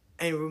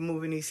 and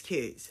removing these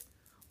kids,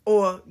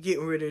 or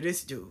getting rid of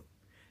this dude.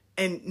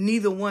 And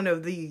neither one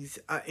of these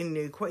are in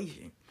the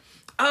equation.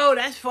 Oh,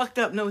 that's fucked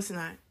up. No, it's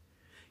not.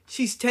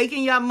 She's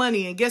taking your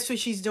money, and guess what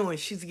she's doing?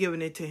 She's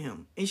giving it to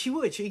him. And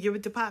she'd give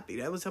it to Poppy.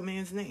 That was her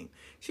man's name.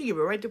 She'd give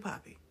it right to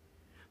Poppy.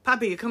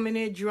 Poppy, you come in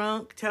there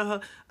drunk, tell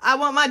her, I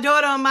want my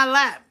daughter on my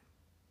lap.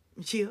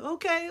 And she,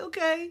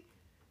 okay.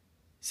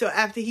 So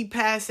after he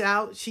passed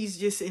out, she's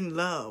just in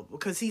love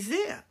because he's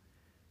there.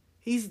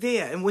 He's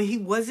there. And when he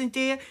wasn't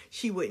there,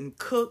 she wouldn't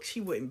cook. She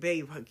wouldn't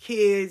bathe her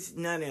kids.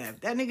 None of that.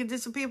 If that nigga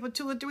disappeared for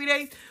 2 or 3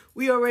 days,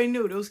 we already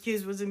knew those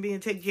kids wasn't being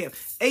taken care of.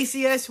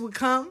 ACS would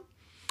come,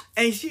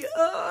 and she,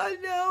 I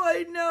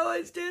know.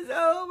 It's just,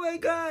 oh, my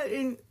God.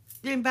 And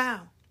then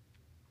bow.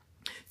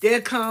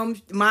 They'll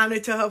come,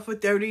 monitor her for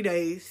 30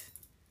 days,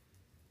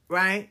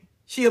 right?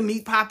 She'll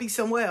meet Poppy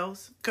somewhere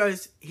else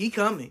because he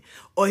coming.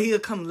 Or he'll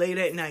come late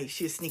at night.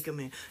 She'll sneak him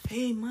in.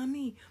 Hey,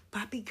 Mommy,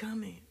 Poppy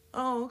coming.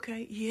 Oh,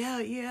 okay.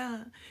 Yeah.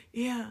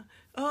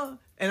 Oh,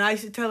 and I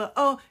used to tell her,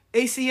 oh,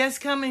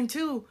 ACS coming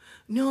too.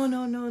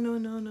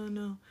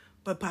 No.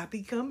 But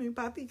Poppy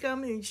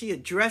coming.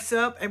 She'd dress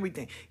up,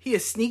 everything.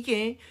 He'd sneak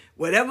in.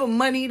 Whatever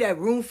money that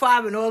Room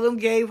 5 and all of them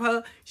gave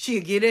her,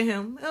 she'd get at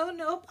him. Oh,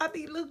 no,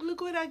 Poppy,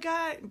 look what I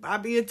got.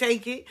 Poppy would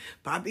take it.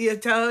 Poppy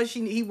would tell her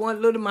he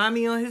wanted little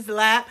mommy on his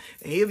lap.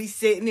 And he'll be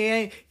sitting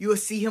there. And you'll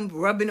see him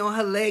rubbing on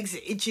her legs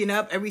and itching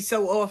up every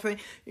so often. And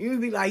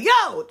you'll be like,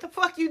 yo, what the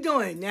fuck you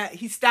doing? Now,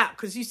 he stopped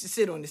because he used to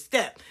sit on the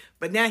step.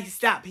 But now he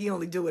stopped. He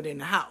only do it in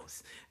the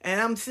house.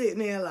 And I'm sitting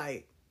there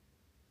like,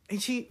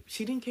 and she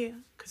didn't care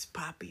because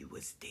Poppy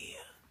was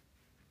there.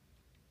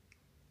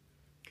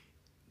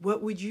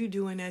 What would you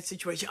do in that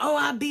situation? Oh,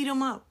 I beat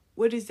him up.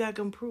 What is that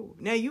going to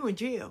prove? Now you in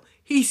jail.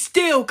 He's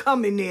still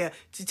coming there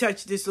to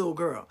touch this little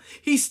girl.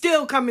 He's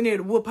still coming there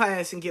to whoop her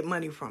ass and get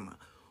money from her.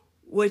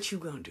 What you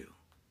going to do?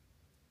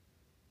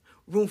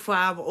 Room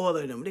 5, all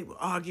of them, they were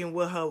arguing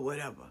with her,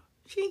 whatever.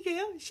 She didn't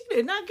care. She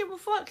did not give a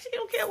fuck. She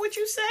don't care what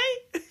you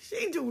say.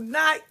 She do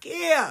not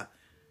care.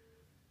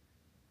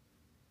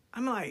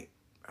 I'm like,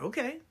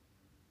 okay.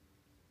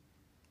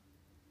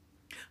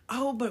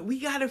 Oh, but we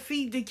got to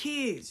feed the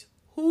kids.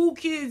 Who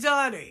kids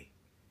are they?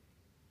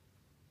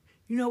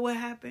 You know what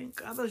happened?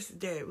 God bless the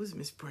dad. It was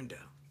Miss Brenda.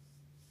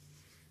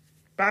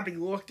 Bobby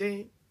walked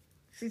in.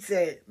 She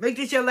said, make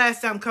this your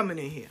last time coming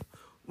in here.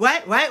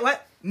 What?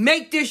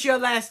 Make this your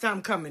last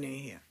time coming in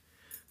here.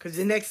 Because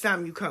the next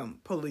time you come,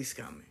 police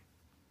coming.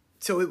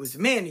 So it was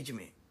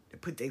management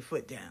that put their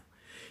foot down.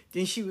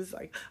 Then she was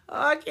like,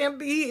 oh, I can't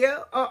be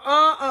here.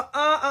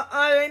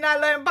 They not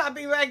letting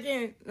Poppy back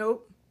in.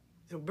 Nope.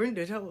 So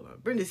Brenda told her.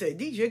 Brenda said,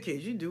 these your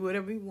kids. You do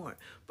whatever you want.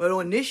 But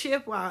on this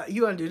shift, while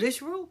you under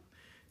this rule,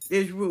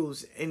 there's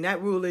rules. And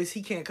that rule is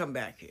he can't come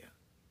back here.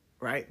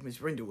 Right? Miss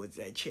Brenda was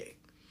that chick.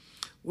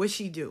 What'd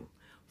she do?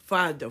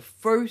 Find the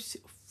first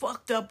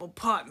fucked up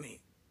apartment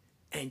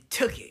and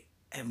took it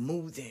and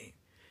moved in.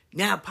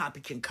 Now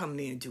Poppy can come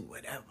there and do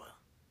whatever.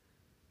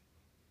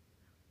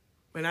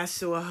 When I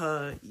saw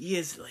her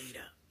years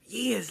later,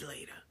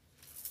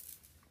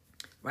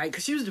 right?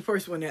 Because she was the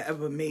first one that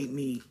ever made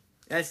me.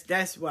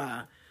 That's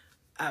why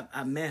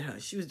I met her.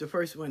 She was the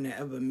first one that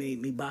ever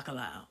made me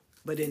bacalao,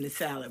 but in the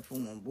salad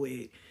form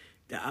with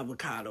the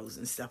avocados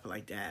and stuff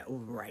like that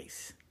over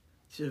rice.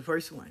 She was the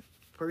first one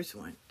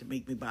to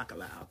make me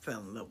bacalao. I fell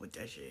in love with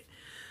that shit.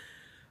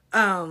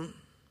 Her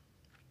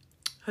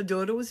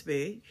daughter was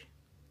big,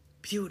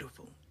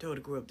 beautiful.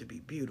 Daughter grew up to be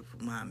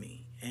beautiful,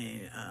 mommy,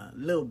 and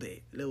little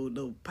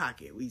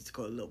pocket. We used to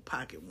call it a little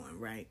pocket one,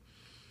 right?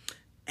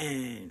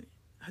 And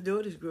her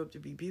daughters grew up to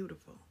be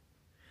beautiful.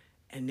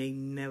 And they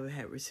never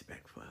had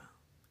respect for her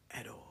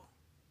at all.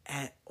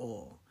 At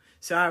all.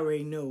 So I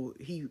already know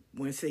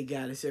once they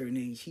got a certain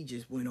age, he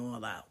just went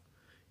all out.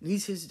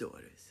 These his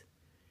daughters.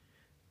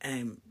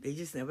 And they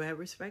just never had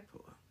respect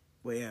for her.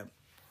 Well,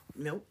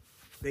 nope,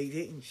 they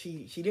didn't.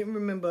 She didn't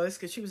remember us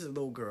because she was a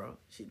little girl.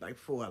 She's like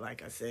 4,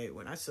 like I said.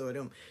 When I saw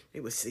them,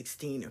 they were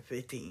 16 or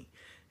 15.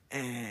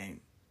 And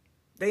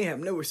they have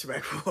no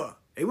respect for her.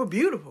 They were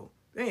beautiful.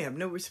 They have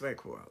no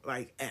respect for her,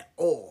 like at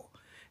all.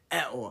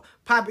 At all.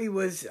 Poppy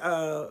was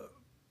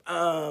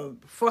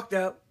fucked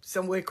up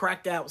somewhere,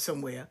 cracked out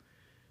somewhere.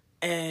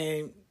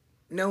 And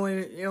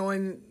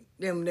knowing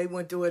them, they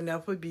went through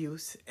enough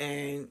abuse,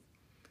 and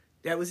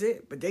that was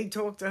it. But they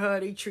talked to her,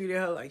 they treated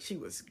her like she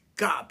was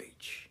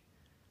garbage.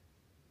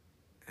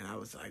 And I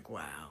was like,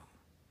 wow.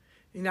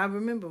 And I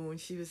remember when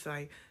she was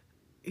like,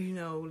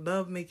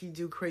 love make you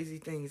do crazy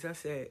things. I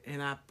said,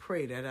 and I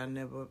pray that I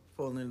never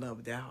fall in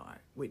love that hard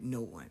with no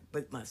one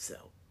but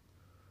myself.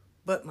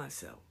 But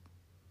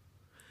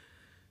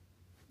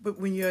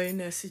when you're in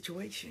that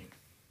situation,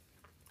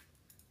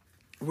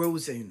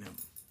 Rosa and them,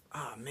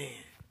 oh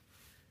man,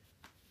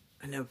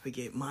 I never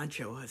forget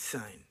Mancho, her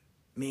son,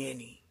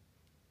 Manny,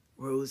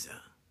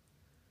 Rosa.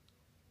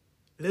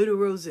 Little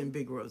Rosa and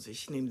Big Rosa,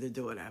 she named the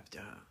daughter after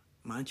her.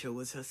 Mancho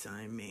was her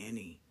son,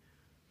 Manny.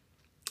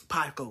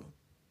 Paco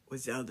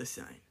was the other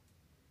son.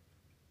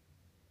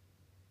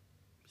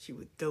 She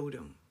would throw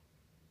them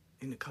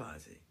in the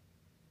closet.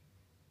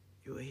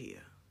 You would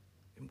hear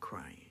them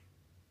crying.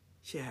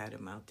 She had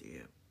them out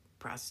there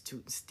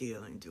prostituting,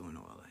 stealing, doing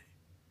all that.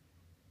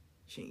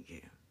 She didn't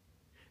care.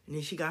 And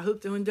then she got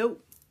hooked on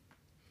dope.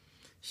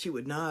 She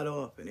would nod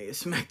off and they'd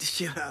smack the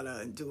shit out of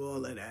her and do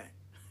all of that.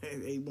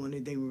 They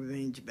wanted their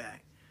revenge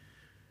back.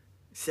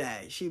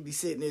 Sad. She'd be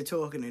sitting there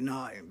talking and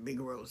nodding, Big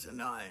Rosa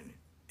nodding.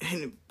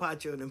 And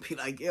Pacho and be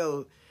like,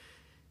 yo,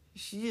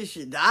 she just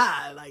should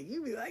die. Like,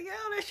 you'd be like, yo,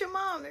 that's your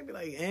mom. They'd be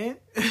like, and?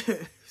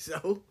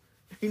 So,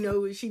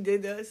 what she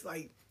did to us?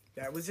 Like,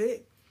 that was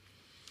it.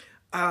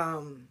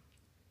 Her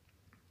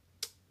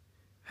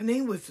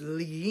name was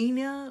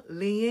Lila.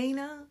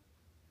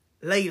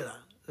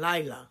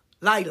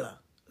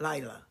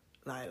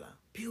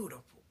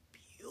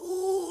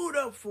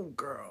 Beautiful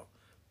girl.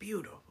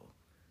 Beautiful.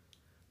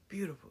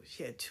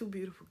 She had 2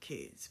 beautiful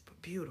kids,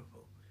 but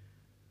beautiful.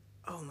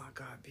 Oh my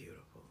God,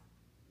 beautiful.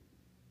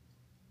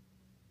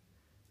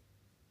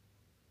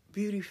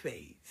 Beauty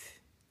fades.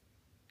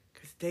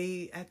 Because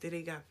after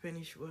they got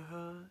finished with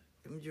her,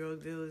 them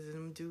drug dealers and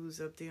them dudes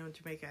up there on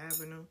Jamaica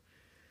Avenue,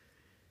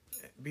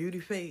 beauty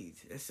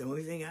fades. That's the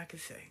only thing I can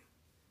say.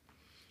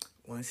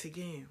 Once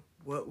again,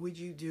 what would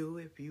you do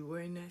if you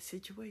were in that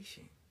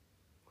situation?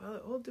 Well,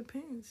 it all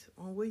depends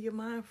on where your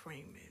mind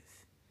frame is.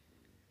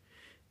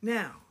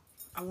 Now,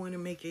 I want to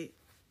make it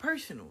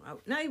personal.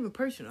 Not even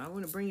personal. I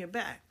want to bring it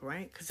back,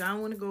 right? Because I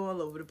don't want to go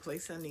all over the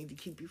place. I need to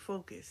keep you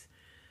focused.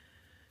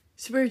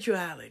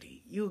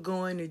 Spirituality. You're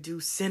going to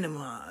do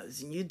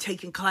cinemas and you're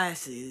taking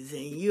classes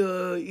and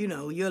you're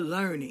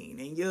learning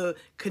and you're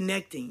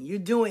connecting. You're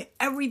doing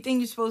everything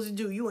you're supposed to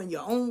do. You're in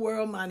your own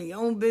world, minding your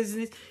own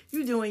business.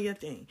 You're doing your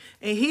thing.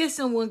 And here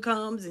someone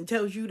comes and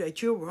tells you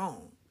that you're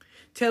wrong.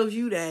 Tells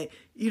you that,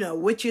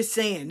 what you're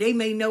saying. They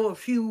may know a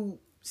few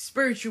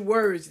spiritual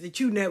words that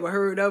you never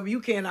heard of.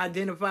 You can't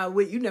identify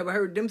with. You never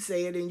heard them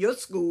say it in your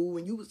school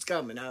when you was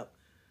coming up.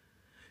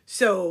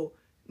 So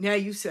now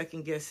you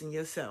second guessing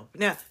yourself.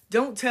 Now,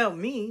 don't tell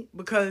me,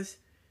 because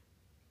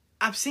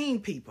I've seen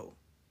people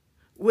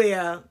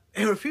where,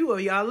 and a few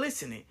of y'all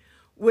listening,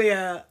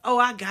 where, oh,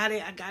 I got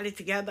it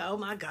together. Oh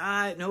my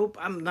God, nope,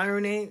 I'm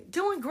learning,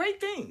 doing great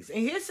things.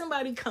 And here's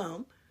somebody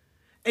come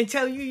and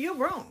tell you you're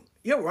wrong.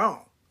 You're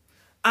wrong.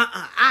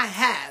 I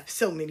have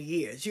so many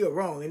years. You're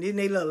wrong. And then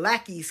they little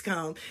lackeys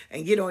come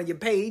and get on your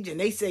page and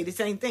they say the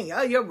same thing.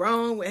 Oh, you're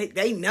wrong.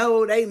 They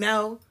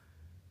know.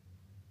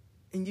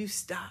 And you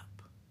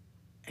stop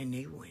and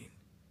they win.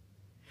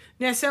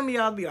 Now, some of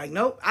y'all be like,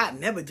 nope, I'd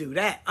never do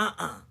that.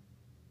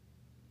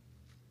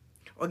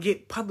 Or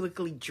get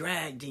publicly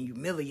dragged and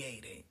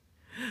humiliated.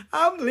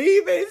 I'm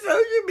leaving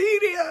social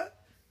media.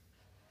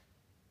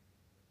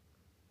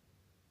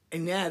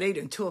 And now they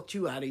done talked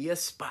you out of your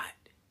spot.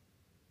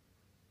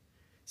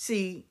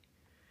 See,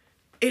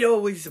 it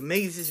always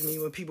amazes me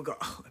when people go,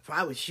 oh, if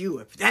I was you,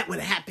 if that would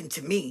have happened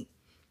to me.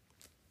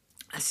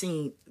 I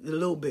seen a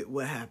little bit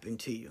what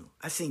happened to you.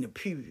 I seen a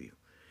preview.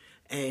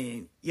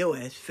 And your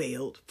ass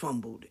failed,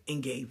 fumbled,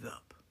 and gave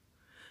up.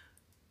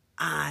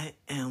 I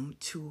am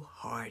too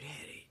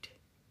hard-headed.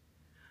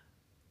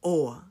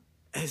 Or,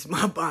 as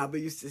my Bible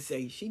used to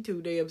say, she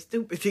too damn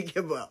stupid to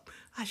give up.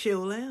 I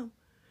sure am.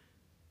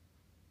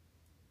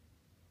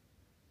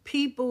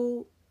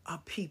 People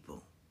are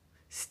people.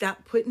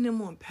 Stop putting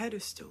them on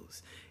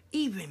pedestals.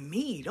 Even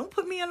me. Don't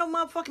put me on a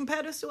motherfucking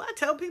pedestal. I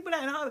tell people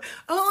that.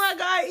 Oh my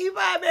God,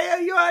 E5,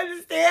 man, you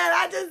understand.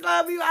 I just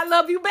love you. I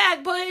love you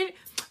back, but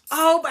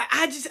oh, but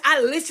I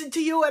listen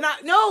to you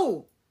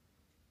no.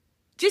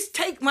 Just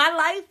take my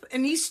life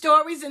and these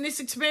stories and this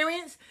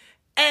experience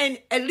And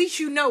at least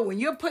you know when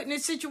you're put in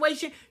this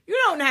situation, you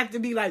don't have to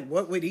be like,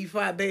 what would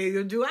E5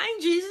 Baby do? I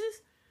ain't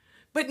Jesus.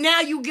 But now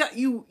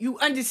you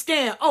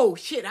understand, oh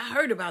shit, I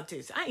heard about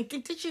this. I didn't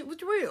think this shit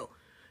was real.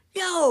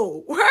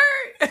 Yo,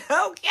 word?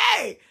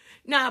 Okay.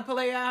 Nah,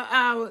 player,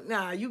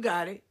 nah, you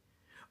got it.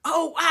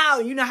 Oh, wow.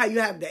 You know how you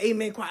have the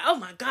amen choir. Oh,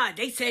 my God,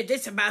 they said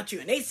this about you,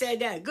 and they said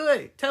that.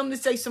 Good. Tell them to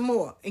say some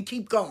more, and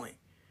keep going.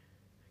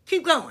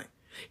 Keep going.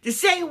 The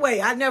same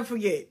way, I never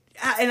forget,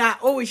 and I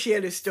always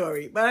share this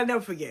story, but I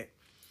never forget.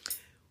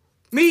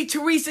 Me,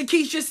 Teresa,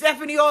 Keisha,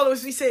 Stephanie, all of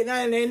us, we said,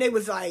 and they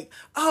was like,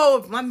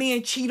 oh, if my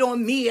man cheat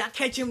on me, I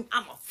catch him,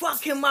 I'm going to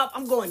fuck him up,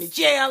 I'm going to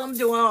jail, I'm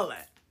doing all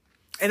that.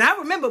 And I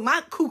remember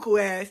my cuckoo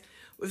ass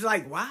was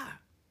like, why?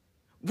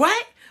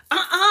 What?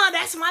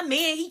 That's my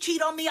man. He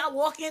cheat on me. I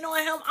walk in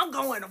on him. I'm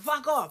going to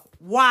fuck off.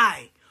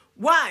 Why?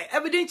 Why?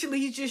 Evidently,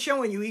 he's just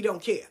showing you he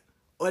don't care.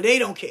 Or they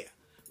don't care.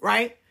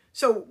 Right?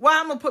 So why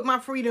I'm going to put my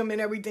freedom and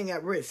everything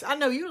at risk? I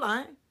know you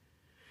lying.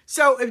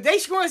 So if they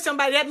screwing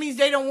somebody, that means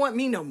they don't want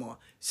me no more.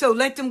 So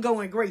let them go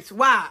in grace.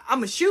 Why? I'm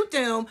going to shoot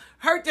them,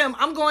 hurt them.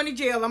 I'm going to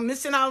jail. I'm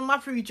missing out on my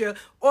future.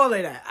 All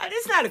of that.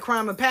 It's not a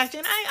crime of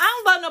passion.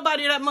 I don't love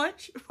nobody that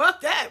much.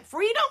 Fuck that.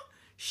 Freedom?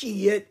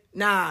 Shit.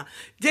 Nah.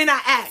 Then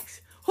I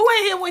ask, who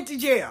in here went to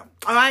jail?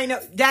 Oh, I know.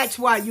 That's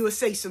why you will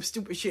say some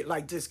stupid shit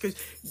like this. Because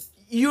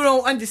you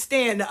don't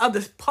understand the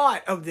other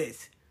part of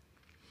this.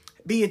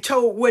 Being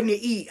told when to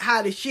eat,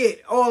 how to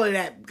shit, all of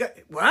that.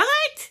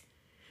 What?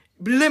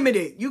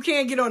 Limited. You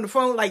can't get on the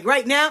phone. Like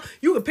right now,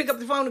 you can pick up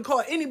the phone and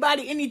call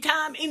anybody,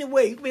 anytime,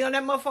 anyway. You can be on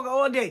that motherfucker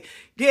all day.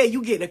 There,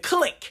 you get a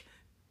click.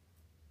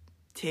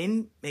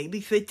 10,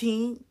 maybe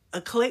 15,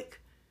 a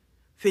click.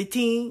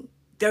 15,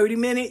 30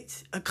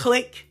 minutes, a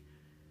click.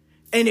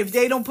 And if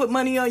they don't put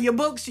money on your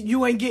books,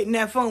 you ain't getting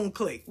that phone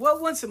click. Well,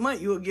 once a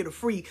month, you'll get a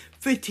free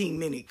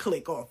 15-minute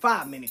click or a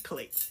 5-minute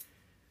click.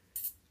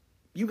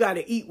 You got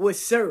to eat what's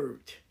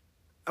served.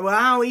 Well,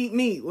 I don't eat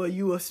meat. Well,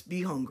 you will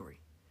be hungry.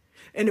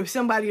 And if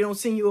somebody don't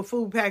send you a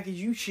food package,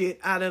 you shit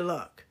out of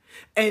luck.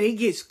 And it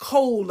gets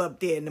cold up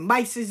there, and the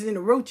mice and the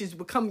roaches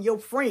become your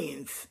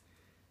friends.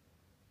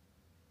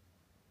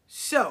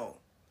 So,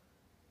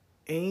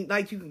 it ain't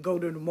like you can go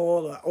to the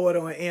mall or order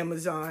on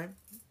Amazon.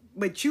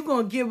 But you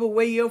going to give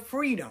away your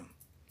freedom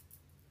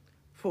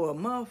for a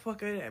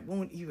motherfucker that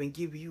won't even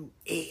give you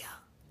air,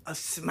 a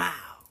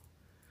smile.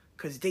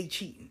 Because they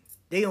cheating.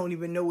 They don't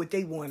even know what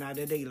they want out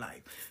of their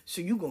life.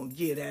 So you going to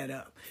give that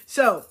up.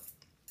 So,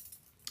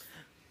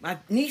 my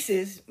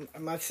nieces,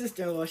 my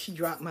sister-in-law, she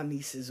dropped my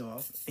nieces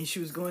off. And she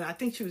was going, I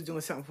think she was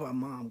doing something for her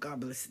mom.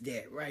 God bless her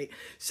dad, right?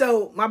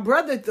 So, my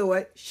brother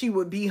thought she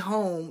would be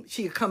home.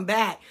 She would come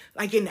back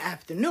like in the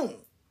afternoon,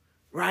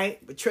 right?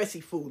 But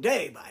Tressie fooled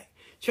everybody.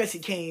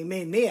 Tressie came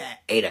in there at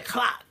 8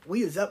 o'clock.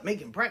 We was up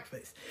making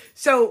breakfast.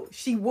 So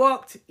she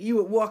walked, you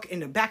would walk in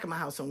the back of my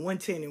house on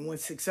 110 and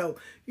 160.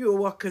 You would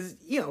walk because,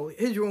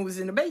 his room was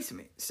in the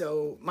basement.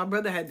 So my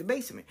brother had the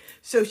basement.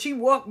 So she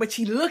walked, but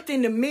she looked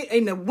in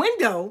the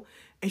window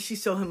and she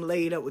saw him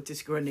laid up with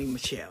this girl named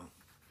Michelle.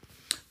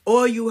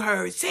 All you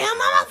heard, Sam, I'm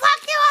gonna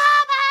fuck you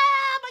up.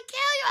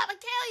 I'm gonna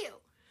kill you.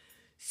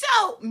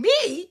 So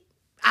me,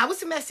 I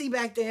was messy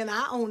back then.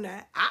 I own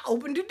that. I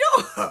opened the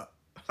door.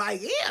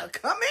 Like, yeah,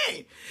 come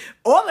in.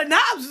 All the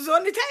knobs was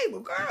on the table.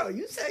 Girl,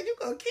 you said you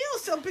gonna kill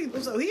some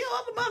people, so here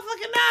all the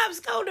motherfucking knobs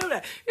go do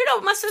that. You know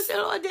what my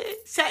sister-in-law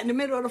did? Sat in the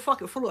middle of the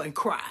fucking floor and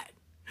cried.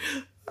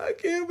 I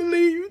can't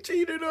believe you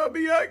cheated on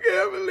me. I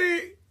can't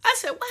believe. I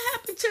said, what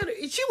happened to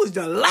her? She was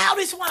the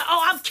loudest one.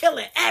 Oh, I'm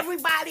killing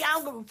everybody. I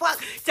don't give a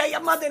fuck. Tell your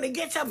mother to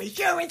get some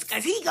insurance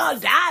because he gonna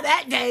die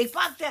that day.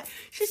 Fuck that.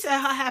 She said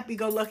her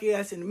happy-go-lucky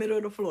ass in the middle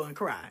of the floor and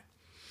cried.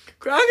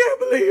 I can't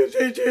believe you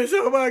did this.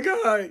 Oh, my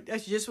God.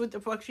 That's just what the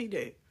fuck she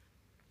did.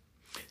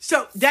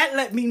 So that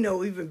let me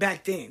know even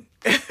back then,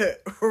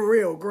 for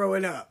real,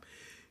 growing up.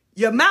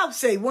 Your mouth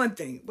say one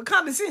thing, but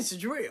common sense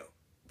is real.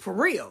 For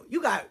real.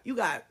 You got,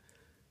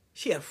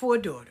 she had 4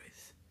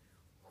 daughters.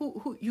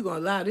 Who you gonna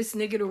allow this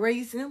nigga to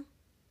raise them?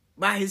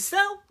 By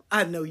himself?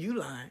 I know you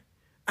lying.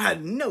 I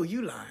know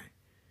you lying.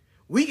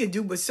 We can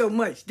do but so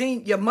much.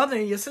 Then your mother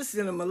and your sister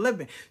and them are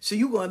living. So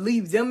you gonna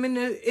leave them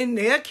in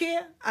their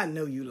care? I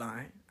know you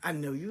lying. I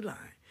know you lying.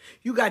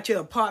 You got your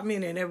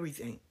apartment and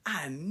everything.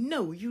 I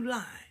know you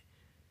lying.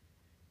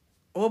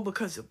 All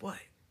because of what?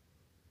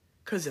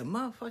 Because a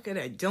motherfucker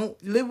that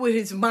don't live with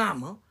his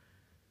mama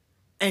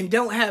and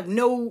don't have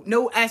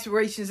no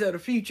aspirations of the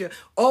future,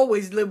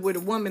 always live with a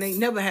woman, ain't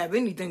never have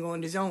anything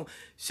on his own.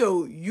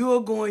 So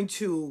you're going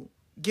to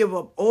give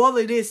up all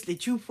of this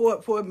that you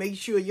fought for, make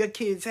sure your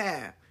kids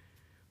have,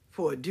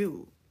 for a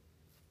dude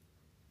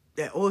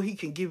that all he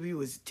can give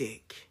you is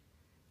dick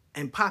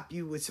and pop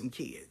you with some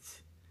kids.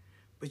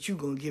 But you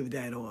gonna give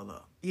that all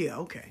up. Yeah,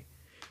 okay.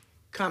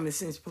 Common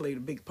sense played a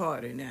big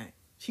part in that.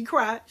 She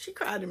cried. She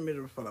cried in the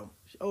middle of the floor.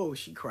 Oh,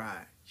 she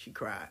cried. She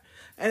cried.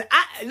 And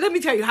let me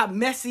tell you how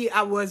messy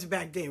I was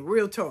back then.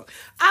 Real talk.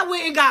 I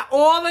went and got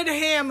all of the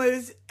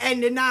hammers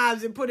and the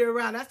knives and put it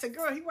around. I said,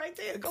 girl, he right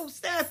there. Go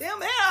stab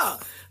him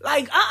out.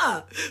 Like,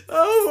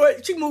 Oh,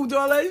 she moved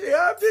all that shit.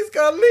 I'm just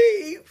gonna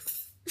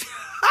leave.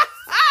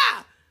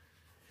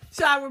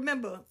 So I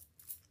remember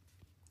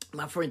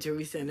my friend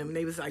Teresa and them,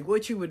 they was like,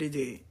 what you would have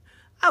did?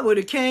 I would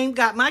have came,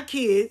 got my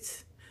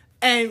kids,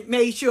 and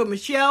made sure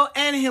Michelle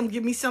and him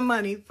give me some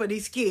money for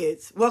these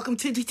kids. Welcome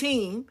to the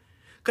team.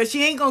 Because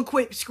she ain't going to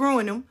quit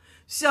screwing them.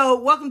 So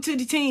welcome to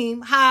the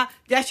team. Hi,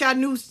 that's your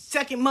new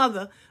second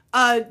mother.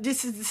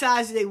 This is the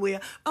size they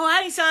wear. Oh,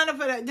 I ain't signed up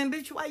for that. Then,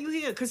 bitch, why you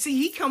here? Because, see,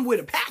 he come with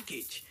a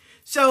package.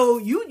 So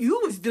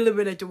you was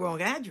delivered at the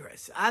wrong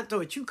address. I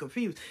thought you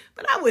confused.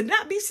 But I would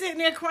not be sitting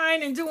there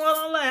crying and doing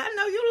all that. I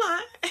know you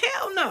lying.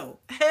 Hell no.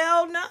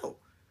 Hell no.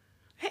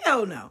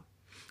 Hell no.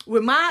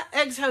 When my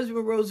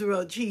ex-husband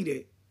Roosevelt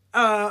cheated,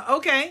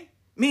 okay,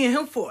 me and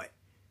him fought.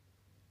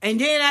 And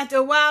then after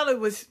a while, it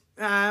was,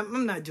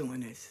 I'm not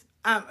doing this.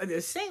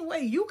 The same way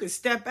you could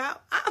step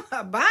out,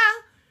 bye.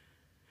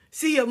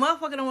 See, a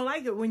motherfucker don't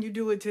like it when you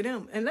do it to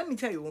them. And let me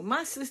tell you, when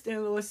my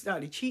sister-in-law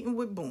started cheating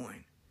with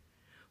Bourne,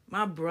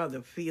 my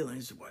brother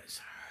feelings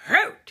was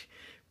hurt.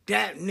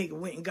 That nigga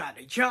went and got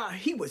a job.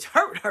 He was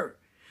hurt.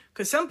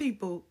 Because some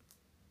people,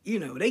 you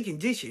know, they can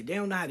dish it. They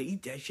don't know how to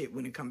eat that shit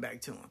when it come back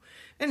to them.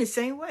 And the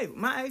same way,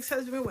 my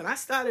ex-husband, when I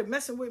started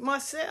messing with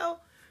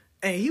Marcel,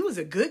 and he was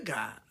a good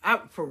guy.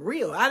 For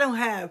real. I don't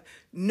have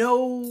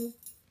no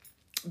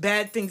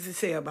bad things to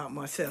say about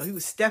Marcel. He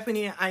was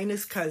Stephanie and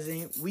Ina's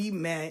cousin. We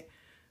met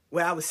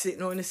where I was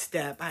sitting on the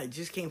step. I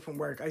just came from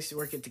work. I used to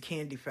work at the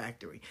candy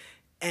factory.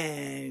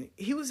 And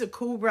he was a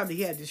cool brother.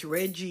 He had this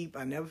red Jeep.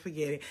 I'll never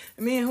forget it.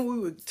 And me and him, we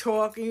would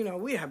talk. You know,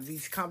 we'd have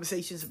these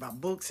conversations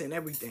about books and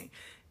everything.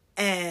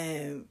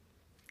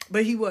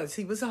 But he was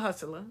a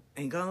hustler,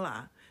 ain't gonna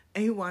lie.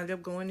 And he wound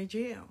up going to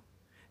jail.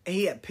 And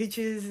he had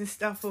pictures and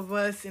stuff of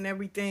us and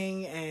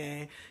everything.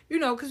 And, you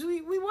know, because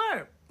we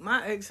were.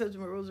 My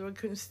ex-husband, Roosevelt,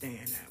 couldn't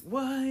stand that.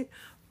 What?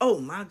 Oh,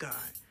 my God.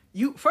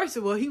 First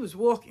of all, he was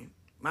walking,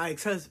 my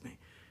ex-husband.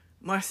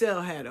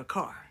 Marcel had a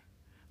car.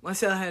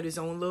 Marcel had his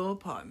own little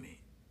apartment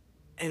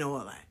and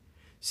all that.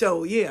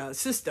 So, yeah,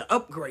 sister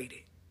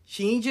upgraded.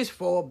 She ain't just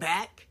fall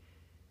back.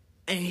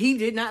 And he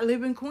did not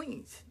live in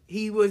Queens.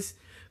 He was,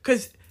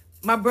 because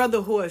my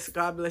brother Horst,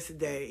 God bless the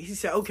day, he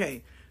said,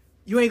 okay,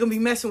 you ain't gonna be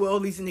messing with all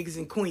these niggas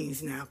in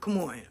Queens now. Come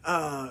on.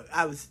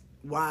 I was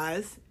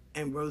Wise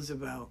and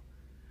Roosevelt,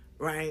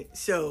 right?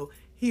 So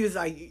he was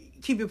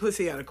like, keep your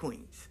pussy out of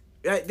Queens.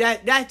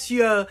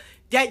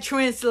 That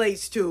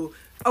translates to,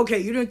 okay,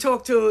 you done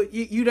talk to,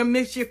 you done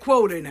missed your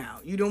quota now.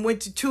 You done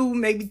went to 2,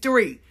 maybe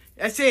 3.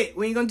 That's it.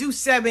 We ain't gonna do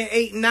 7,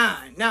 8,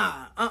 9.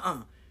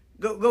 Nah,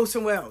 Go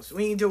somewhere else.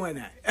 We ain't doing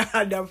that.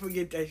 I'll never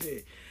forget that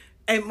shit.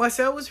 And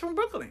Marcel was from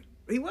Brooklyn.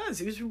 He was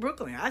from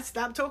Brooklyn. I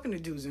stopped talking to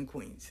dudes in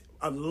Queens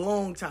a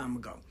long time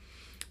ago.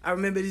 I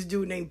remember this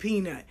dude named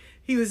Peanut.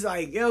 He was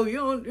like, yo, you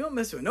don't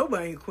mess with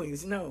nobody in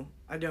Queens. No,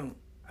 I don't.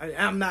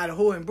 I'm not a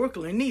whore in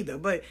Brooklyn neither.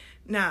 But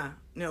no.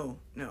 No,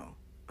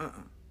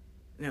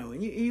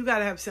 you got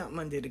to have something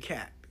under the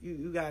cap.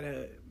 You got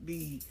to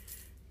be,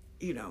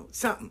 you know,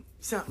 something.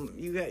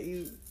 You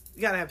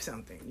got to have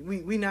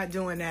something. We not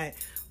doing that.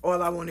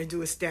 All I want to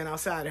do is stand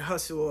outside and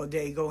hustle all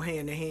day, go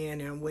hand in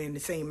hand, and wear the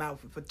same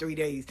outfit for 3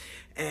 days.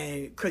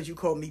 And because you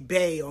call me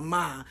Bay or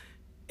Ma,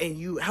 and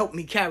you help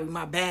me carry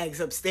my bags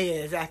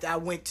upstairs after I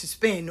went to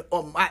spend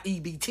on my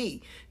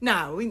EBT.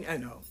 No.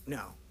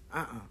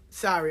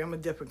 Sorry, I'm a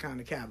different kind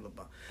of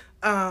caliber.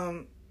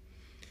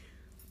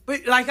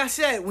 But like I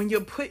said, when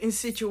you're put in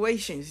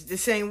situations the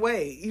same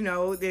way, you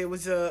know, there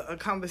was a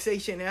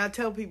conversation, and I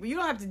tell people, you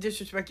don't have to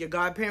disrespect your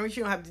godparents.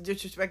 You don't have to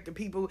disrespect the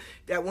people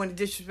that want to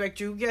disrespect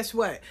you. Guess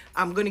what?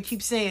 I'm going to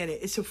keep saying it.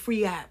 It's a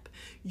free app.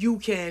 You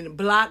can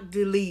block,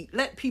 delete,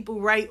 let people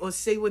write or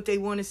say what they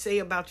want to say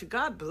about you.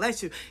 God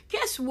bless you.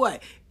 Guess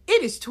what?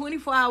 It is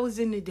 24 hours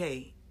in the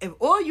day. If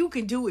all you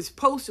can do is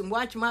post and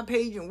watch my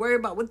page and worry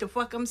about what the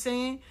fuck I'm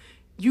saying,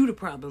 you the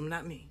problem,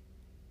 not me.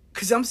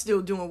 Because I'm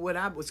still doing what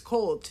I was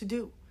called to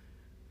do.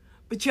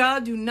 But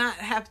y'all do not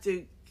have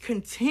to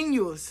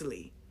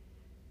continuously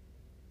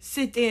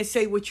sit there and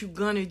say what you're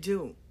going to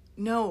do.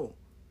 No.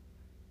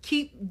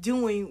 Keep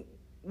doing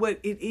what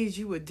it is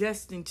you were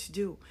destined to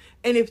do.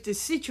 And if the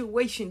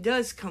situation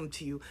does come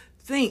to you,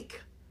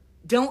 think.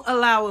 Don't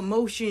allow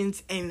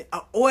emotions and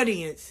an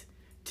audience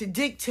to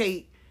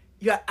dictate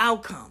your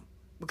outcome,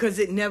 because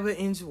it never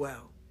ends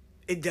well.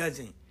 It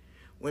doesn't.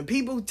 When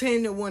people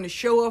tend to want to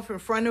show off in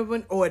front of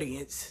an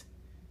audience,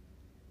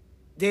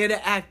 they're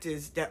the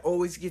actors that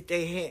always get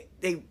their head,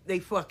 they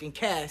fucking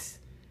cast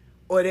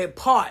or their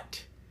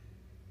part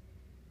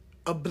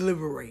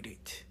obliterated.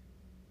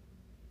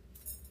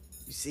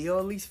 You see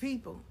all these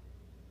people,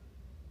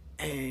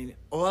 and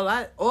all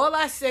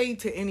I say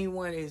to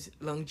anyone is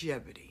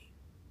longevity,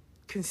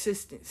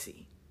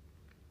 consistency.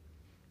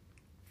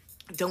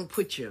 Don't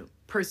put your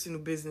personal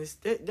business.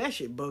 That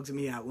shit bugs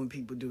me out when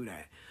people do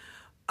that.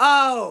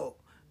 Oh,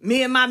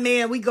 me and my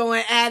man, we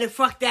going at it.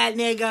 Fuck that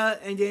nigga.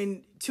 And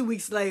then 2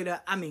 weeks later,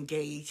 I'm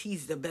engaged.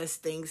 He's the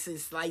best thing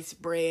since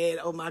sliced bread.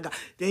 Oh my God.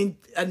 Then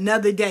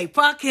another day,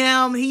 fuck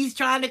him. He's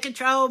trying to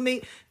control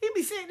me. He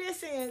be sitting there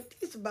saying,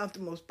 he's about the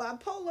most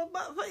bipolar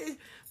motherfucker.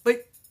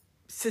 But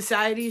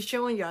society is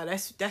showing y'all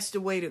that's the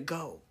way to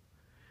go.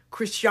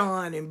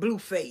 Krishan and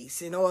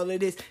Blueface and all of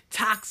this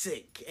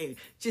toxic and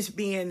just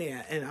being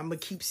there. And I'm going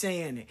to keep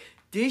saying it.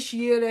 This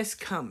year that's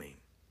coming,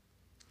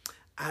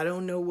 I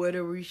don't know what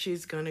Orisha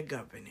is going to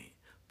govern it.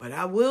 But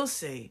I will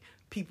say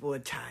people are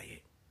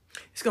tired.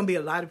 It's going to be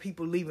a lot of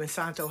people leaving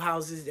Santo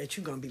houses that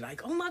you're going to be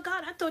like, oh my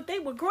God, I thought they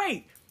were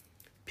great.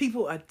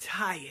 People are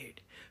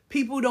tired.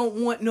 People don't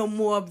want no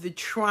more of the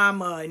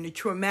trauma and the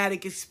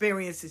traumatic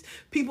experiences.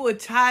 People are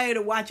tired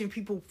of watching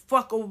people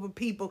fuck over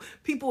people.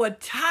 People are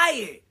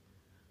tired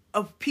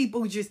of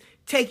people just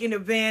taking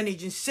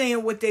advantage and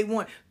saying what they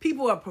want.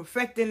 People are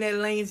perfecting their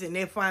lanes and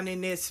they're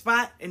finding their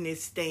spot and they're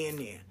staying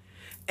there.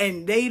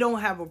 And they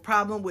don't have a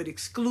problem with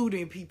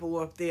excluding people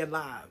off their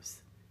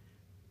lives.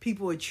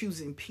 People are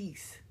choosing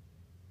peace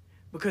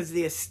because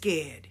they're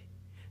scared.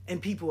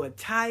 And people are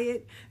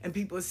tired. And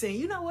people are saying,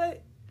 you know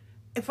what?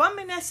 If I'm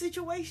in that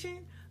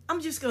situation,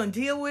 I'm just going to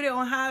deal with it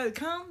on how it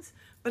comes.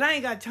 But I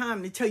ain't got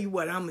time to tell you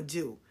what I'm going to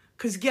do.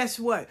 Because guess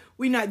what?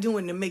 We're not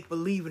doing the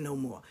make-believe no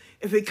more.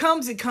 If it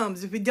comes, it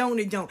comes. If it don't,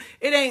 it don't.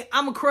 It ain't,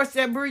 I'm going to cross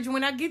that bridge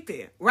when I get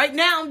there. Right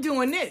now, I'm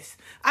doing this.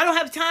 I don't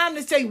have time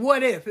to say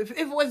what if. If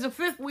it was the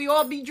 5th, we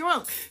all be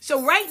drunk.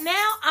 So right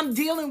now, I'm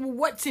dealing with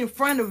what's in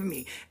front of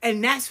me.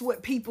 And that's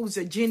what people's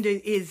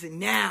agenda is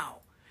now.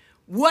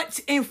 What's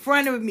in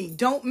front of me?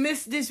 Don't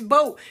miss this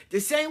boat. The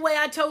same way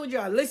I told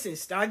y'all, listen,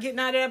 start getting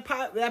out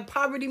of that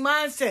poverty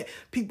mindset.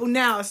 People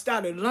now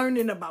started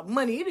learning about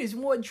money. It is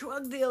more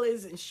drug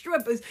dealers and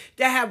strippers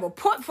that have a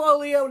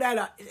portfolio that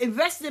are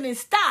invested in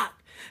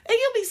stock. And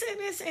you'll be sitting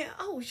there saying,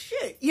 oh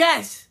shit,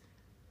 yes.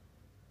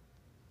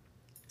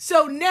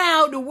 So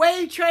now the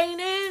wave train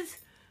is,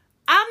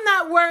 I'm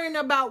not worrying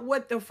about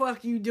what the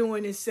fuck you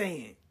doing and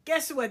saying.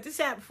 Guess what?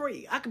 This app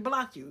free. I can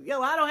block you.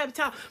 Yo, I don't have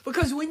time.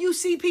 Because when you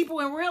see people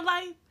in real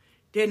life,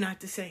 they're not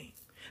the same.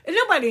 And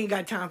nobody ain't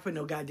got time for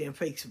no goddamn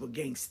Facebook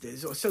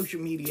gangsters or social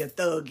media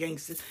thug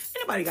gangsters.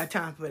 Ain't nobody got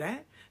time for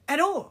that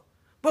at all.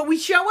 But we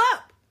show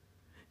up.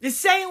 The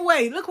same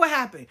way. Look what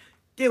happened.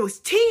 There was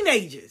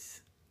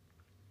teenagers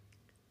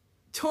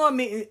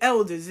tormenting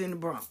elders in the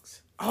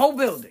Bronx. A whole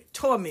building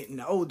tormenting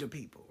the older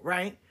people,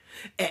 right?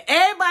 And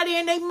everybody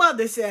and their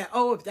mother said,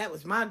 oh, if that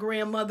was my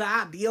grandmother,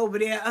 I'd be over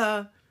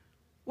there,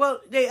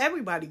 well,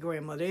 everybody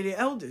grandmother. They're the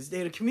elders.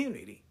 They're the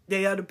community.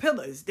 They are the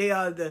pillars. They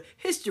are the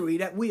history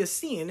that we are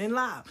seeing in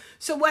live.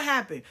 So what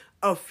happened?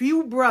 A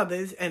few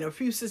brothers and a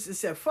few sisters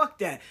said, fuck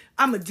that.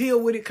 I'm going to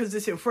deal with it because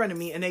it's in front of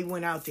me. And they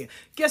went out there.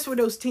 Guess what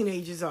those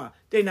teenagers are?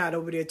 They're not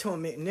over there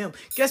tormenting them.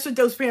 Guess what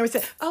those parents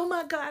said? Oh,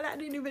 my God, I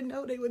didn't even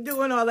know they were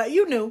doing all that.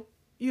 You knew.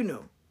 You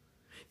knew.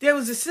 There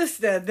was a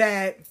sister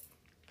that,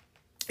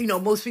 you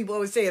know, most people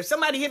always say, if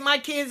somebody hit my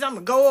kids, I'm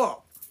going to go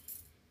off.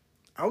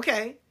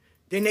 Okay.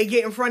 Then they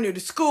get in front of the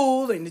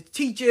school and the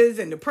teachers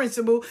and the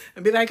principal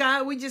and be like,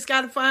 we just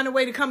got to find a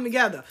way to come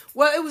together.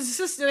 Well, it was a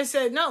sister that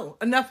said, no,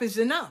 enough is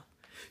enough.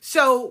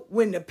 So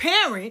when the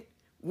parent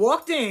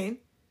walked in,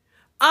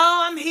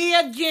 oh, I'm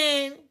here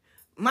again.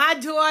 My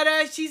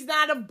daughter, she's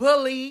not a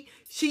bully.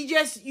 She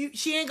ain't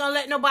going to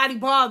let nobody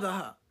bother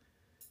her.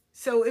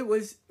 So it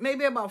was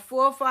maybe about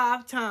 4 or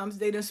 5 times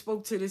they done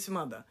spoke to this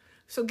mother.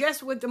 So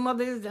guess what the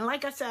mother is? And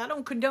like I said, I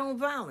don't condone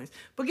violence.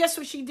 But guess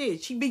what she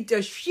did? She beat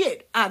the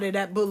shit out of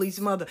that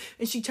bully's mother.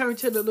 And she turned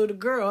to the little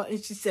girl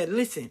and she said,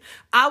 listen,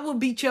 I will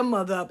beat your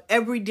mother up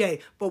every day.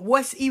 But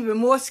what's even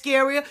more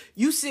scarier,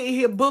 you sitting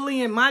here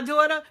bullying my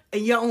daughter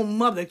and your own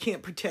mother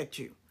can't protect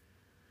you.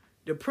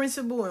 The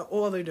principal and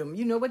all of them,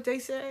 you know what they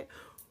said?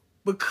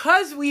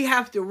 Because we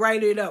have to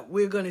write it up,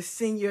 we're going to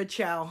send your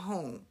child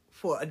home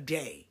for a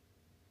day.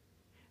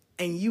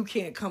 And you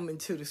can't come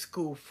into the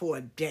school for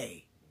a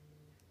day.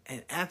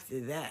 And after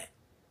that,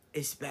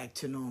 it's back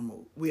to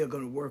normal. We are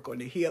going to work on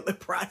the healing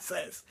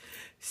process.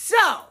 So,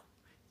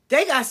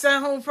 they got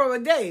sent home for a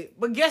day.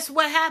 But guess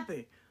what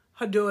happened?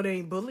 Her daughter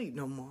ain't bullied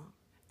no more.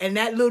 And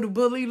that little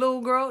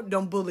girl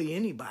don't bully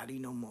anybody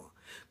no more.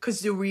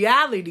 Because the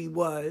reality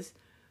was,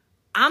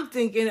 I'm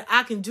thinking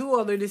I can do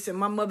all of this and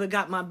my mother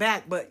got my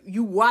back. But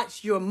you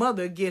watched your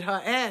mother get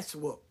her ass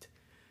whooped.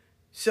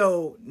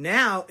 So,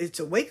 now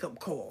it's a wake-up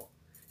call.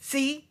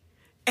 See?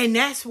 And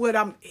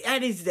that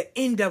is the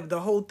end of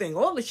the whole thing.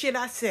 All the shit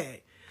I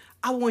said,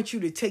 I want you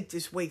to take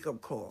this wake-up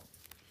call.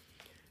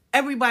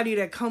 Everybody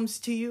that comes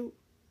to you,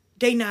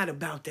 they not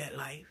about that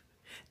life.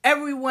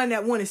 Everyone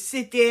that want to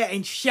sit there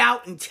and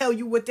shout and tell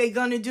you what they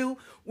going to do,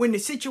 when the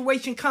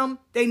situation come,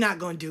 they not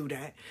going to do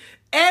that.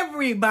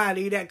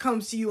 Everybody that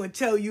comes to you and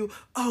tell you,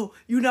 oh,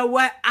 you know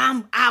what,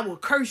 I will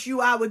curse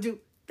you, I will do,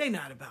 they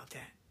not about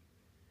that.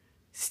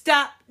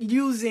 Stop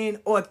using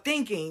or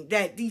thinking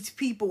that these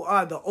people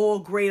are the all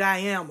great I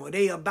am or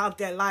they about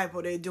that life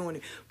or they're doing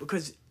it.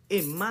 Because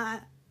in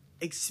my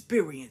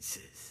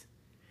experiences,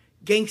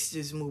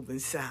 gangsters move in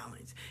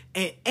silence.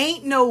 And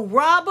ain't no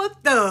robber,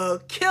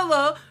 thug,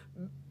 killer,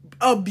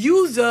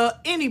 abuser,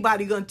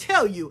 anybody gonna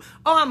tell you,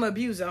 oh, I'm an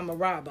abuser, I'm a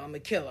robber, I'm a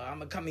killer. I'm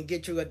gonna come and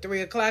get you at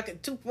 3 o'clock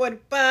at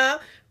 2:45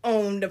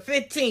 on the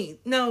 15th.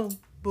 No,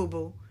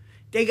 boo-boo.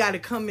 They gotta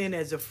come in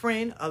as a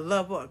friend, a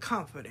lover, a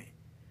confidant.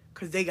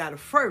 Because they got to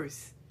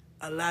first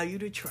allow you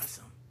to trust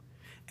them.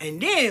 And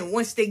then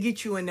once they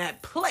get you in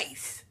that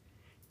place,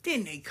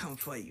 then they come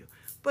for you.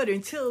 But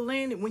until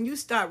then, when you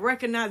start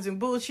recognizing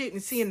bullshit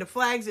and seeing the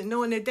flags and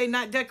knowing that they're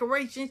not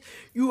decorations,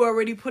 you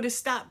already put a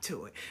stop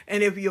to it.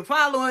 And if you're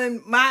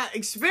following my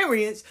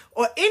experience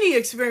or any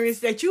experience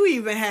that you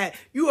even had,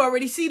 you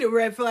already see the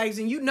red flags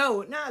and you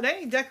know, nah, that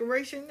ain't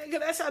decoration, nigga.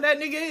 That's how that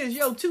nigga is.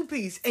 Yo,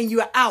 two-piece. And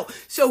you're out.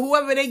 So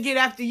whoever they get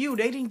after you,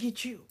 they didn't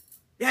get you.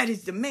 That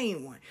is the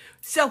main one.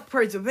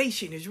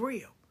 Self-preservation is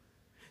real.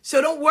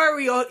 So don't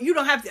worry, or you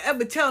don't have to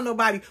ever tell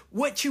nobody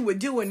what you would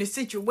do in the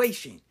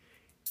situation.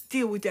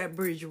 Deal with that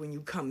bridge when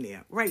you come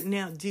there. Right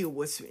now, deal with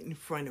what's in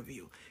front of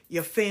you.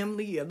 Your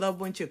family, your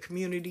loved ones, your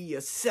community,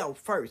 yourself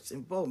first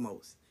and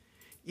foremost.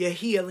 Your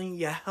healing,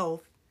 your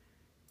health,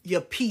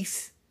 your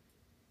peace,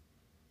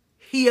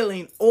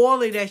 healing,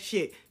 all of that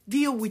shit.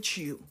 Deal with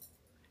you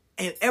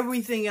and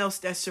everything else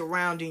that's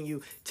surrounding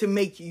you to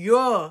make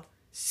your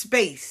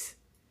space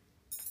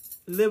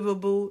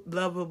livable,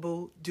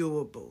 lovable,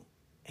 doable,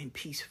 and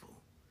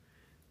peaceful.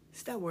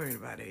 Stop worrying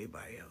about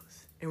everybody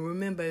else. And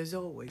remember, as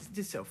always,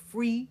 this is a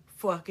free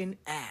fucking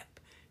app.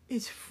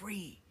 It's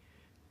free.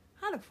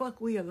 How the fuck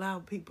we allow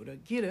people to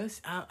get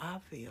us out our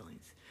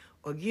feelings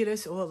or get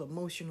us all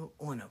emotional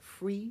on a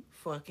free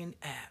fucking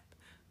app?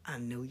 I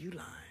know you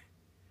lying.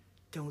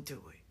 Don't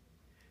do it.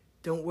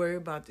 Don't worry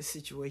about the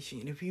situation.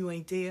 And if you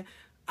ain't there,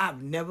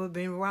 I've never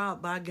been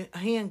robbed by a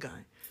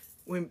handgun.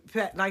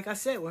 Like I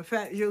said, when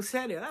Fat Joe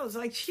said it, I was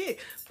like, shit.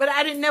 But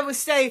I didn't never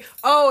say,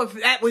 oh, if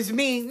that was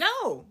me.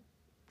 No.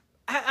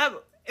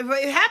 If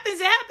it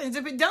happens, it happens.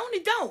 If it don't,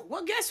 it don't.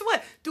 Well, guess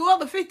what? Through all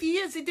the 50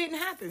 years, it didn't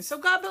happen. So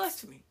God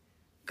bless me.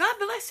 God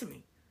bless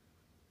me.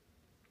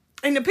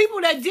 And the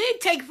people that did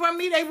take from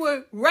me, they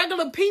were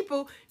regular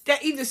people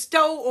that either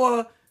stole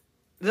or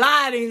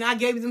lied and I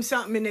gave them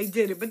something and they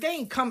did it. But they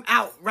ain't come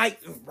out right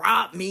and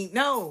rob me.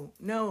 No.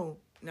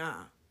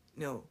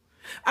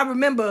 I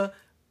remember,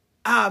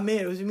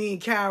 it was me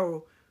and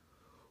Carol.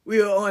 We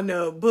were on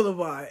the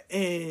boulevard,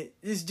 and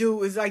this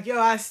dude was like,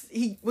 yo,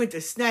 he went to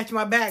snatch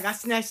my bag. I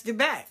snatched it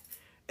back.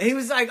 And he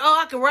was like,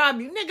 oh, I can rob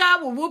you. Nigga, I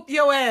will whoop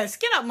your ass.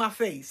 Get out my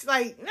face.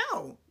 Like,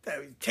 no.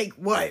 Take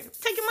what?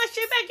 Taking my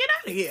shit back. Get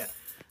out of here.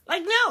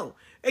 Like, no.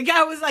 The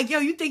guy was like, yo,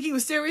 you think he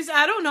was serious?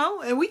 I don't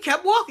know. And we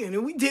kept walking,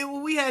 and we did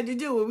what we had to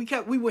do,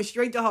 and we went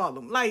straight to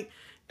Harlem. Like,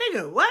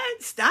 nigga,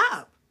 what?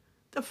 Stop.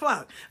 The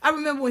fuck? I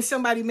remember when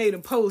somebody made a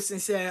post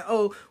and said,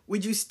 oh,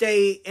 would you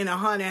stay in a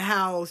haunted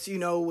house,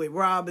 with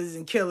robbers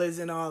and killers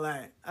and all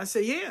that? I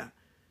said, yeah.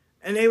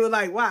 And they were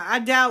like, wow, I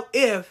doubt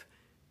if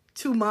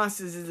two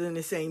monsters is in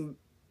the same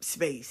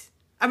space.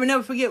 I will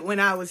never forget when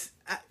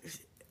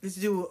this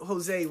dude,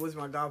 Jose, was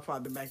my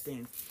godfather back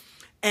then.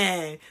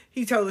 And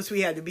he told us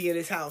we had to be at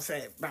his house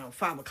at around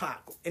 5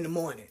 o'clock in the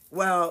morning.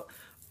 Well,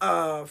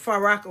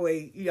 Far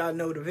Rockaway, y'all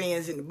know the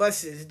vans and the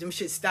buses, them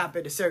shit stop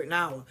at a certain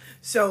hour.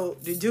 So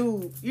the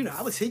dude,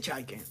 I was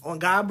hitchhiking on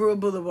Guybrush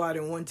Boulevard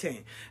in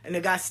 110. And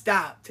the guy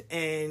stopped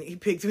and he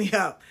picked me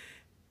up.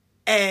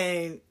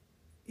 And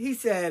he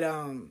said,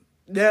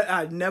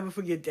 I'll never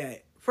forget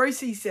that.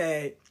 First he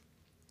said,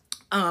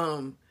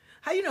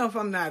 how you know if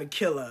I'm not a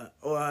killer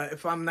or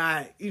if I'm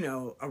not,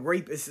 a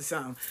rapist or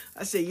something?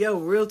 I said, yo,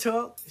 real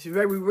talk, it's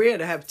very rare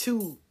to have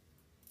two,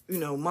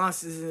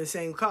 monsters in the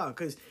same car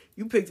because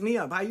you picked me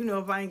up. How you know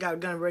if I ain't got a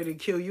gun ready to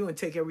kill you and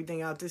take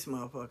everything out this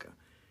motherfucker?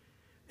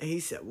 And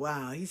he said,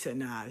 wow. He said,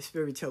 nah, the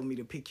spirit told me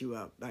to pick you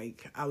up.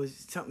 Like,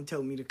 something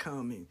told me to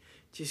come and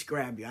just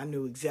grab you. I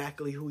knew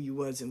exactly who you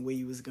was and where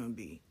you was going to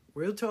be.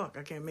 Real talk.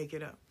 I can't make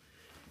it up.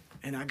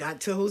 And I got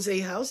to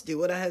Jose's house, did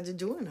what I had to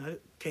do, and I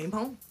came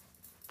home.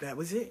 That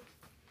was it.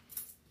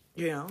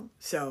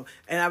 So,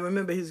 and I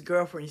remember his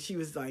girlfriend, she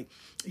was like,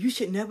 you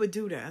should never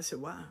do that. I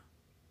said, why?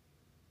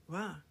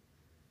 Why?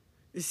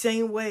 The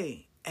same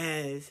way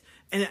as,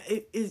 and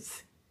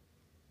it's,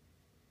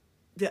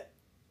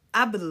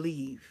 I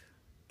believe,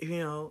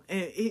 and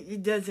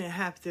it doesn't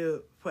have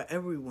to for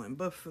everyone,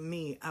 but for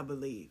me, I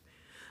believe.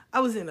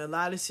 I was in a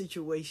lot of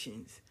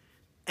situations,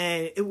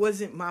 and it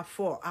wasn't my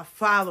fault. I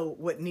followed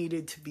what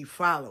needed to be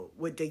followed,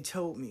 what they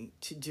told me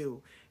to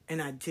do,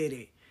 and I did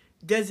it.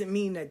 Doesn't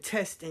mean that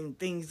testing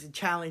things and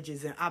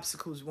challenges and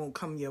obstacles won't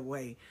come your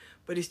way,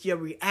 but it's your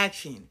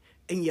reaction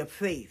and your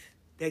faith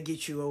that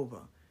gets you over.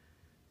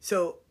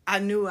 So I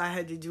knew I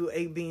had to do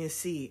A, B, and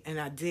C,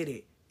 and I did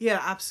it.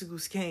 Yeah,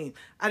 obstacles came.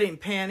 I didn't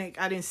panic.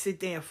 I didn't sit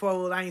there and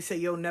fold. I didn't say,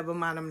 yo, never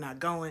mind, I'm not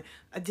going.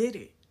 I did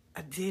it.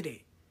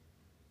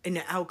 And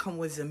the outcome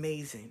was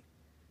amazing.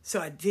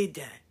 So I did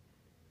that.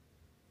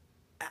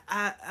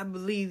 I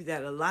believe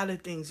that a lot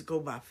of things go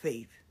by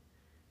faith.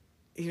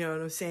 You know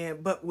what I'm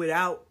saying? But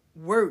without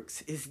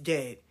works is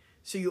dead.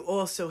 So you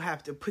also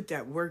have to put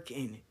that work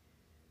in.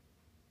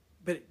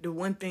 But the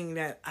one thing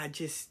that I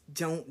just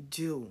don't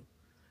do,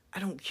 I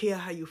don't care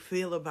how you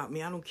feel about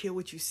me. I don't care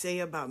what you say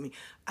about me.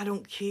 I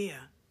don't care.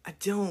 I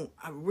don't.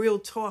 Real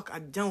talk, I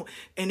don't.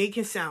 And it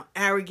can sound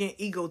arrogant,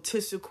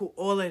 egotistical,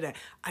 all of that.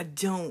 I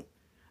don't.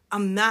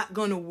 I'm not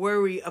going to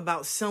worry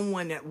about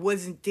someone that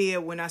wasn't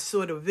there when I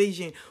saw the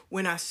vision,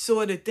 when I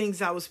saw the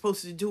things I was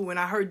supposed to do, when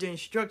I heard the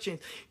instructions.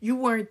 You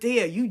weren't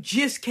there. You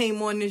just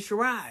came on this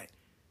ride.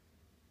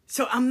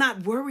 So I'm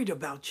not worried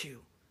about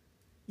you.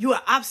 You're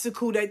an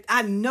obstacle that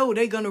I know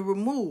they're going to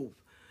remove.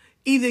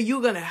 Either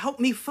you're going to help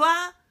me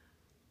fly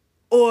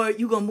or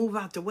you're going to move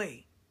out the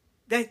way.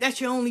 That's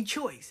your only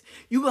choice.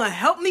 You're going to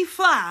help me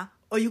fly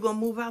or you're going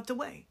to move out the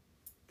way.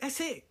 That's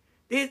it.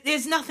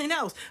 There's nothing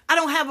else. I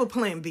don't have a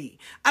plan B.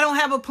 I don't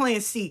have a plan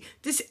C.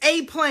 This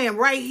A plan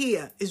right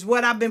here is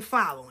what I've been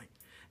following.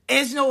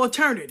 There's no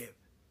alternative.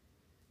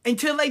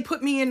 Until they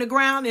put me in the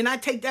ground and I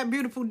take that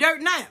beautiful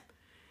dirt nap,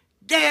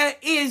 there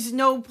is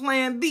no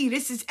plan B.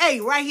 This is A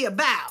right here.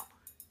 Bow.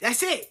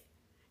 That's it.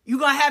 You're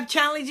going to have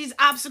challenges,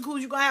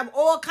 obstacles. You're going to have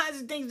all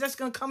kinds of things that's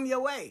going to come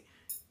your way.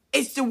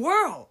 It's the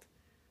world.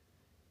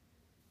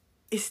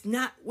 It's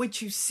not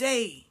what you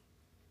say.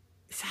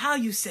 It's how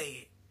you say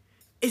it.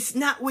 It's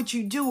not what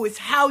you do, it's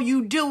how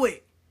you do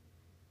it.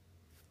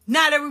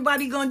 Not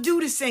everybody gonna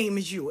do the same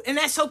as you, and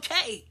that's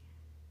okay.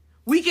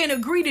 We can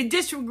agree to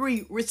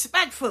disagree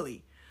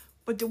respectfully,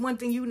 but the one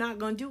thing you're not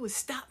gonna do is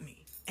stop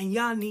me, and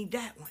y'all need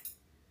that one.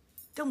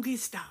 Don't get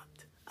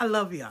stopped. I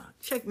love y'all.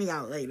 Check me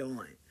out later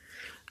on.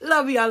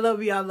 Love y'all,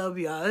 love y'all, love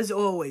y'all. As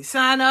always,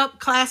 sign up.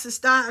 Classes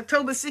start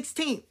October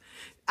 16th.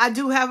 I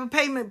do have a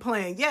payment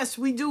plan. Yes,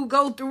 we do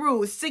go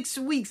through 6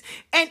 weeks.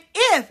 And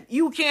if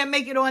you can't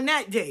make it on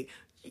that day,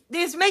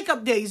 there's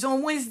makeup days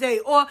on Wednesday,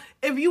 or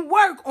if you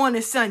work on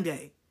a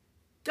Sunday,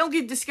 don't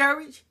get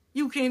discouraged.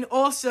 You can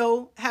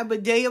also have a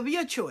day of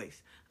your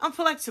choice. I'm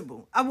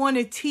flexible. I want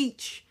to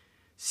teach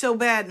so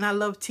bad, and I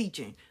love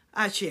teaching.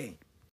 Ashe.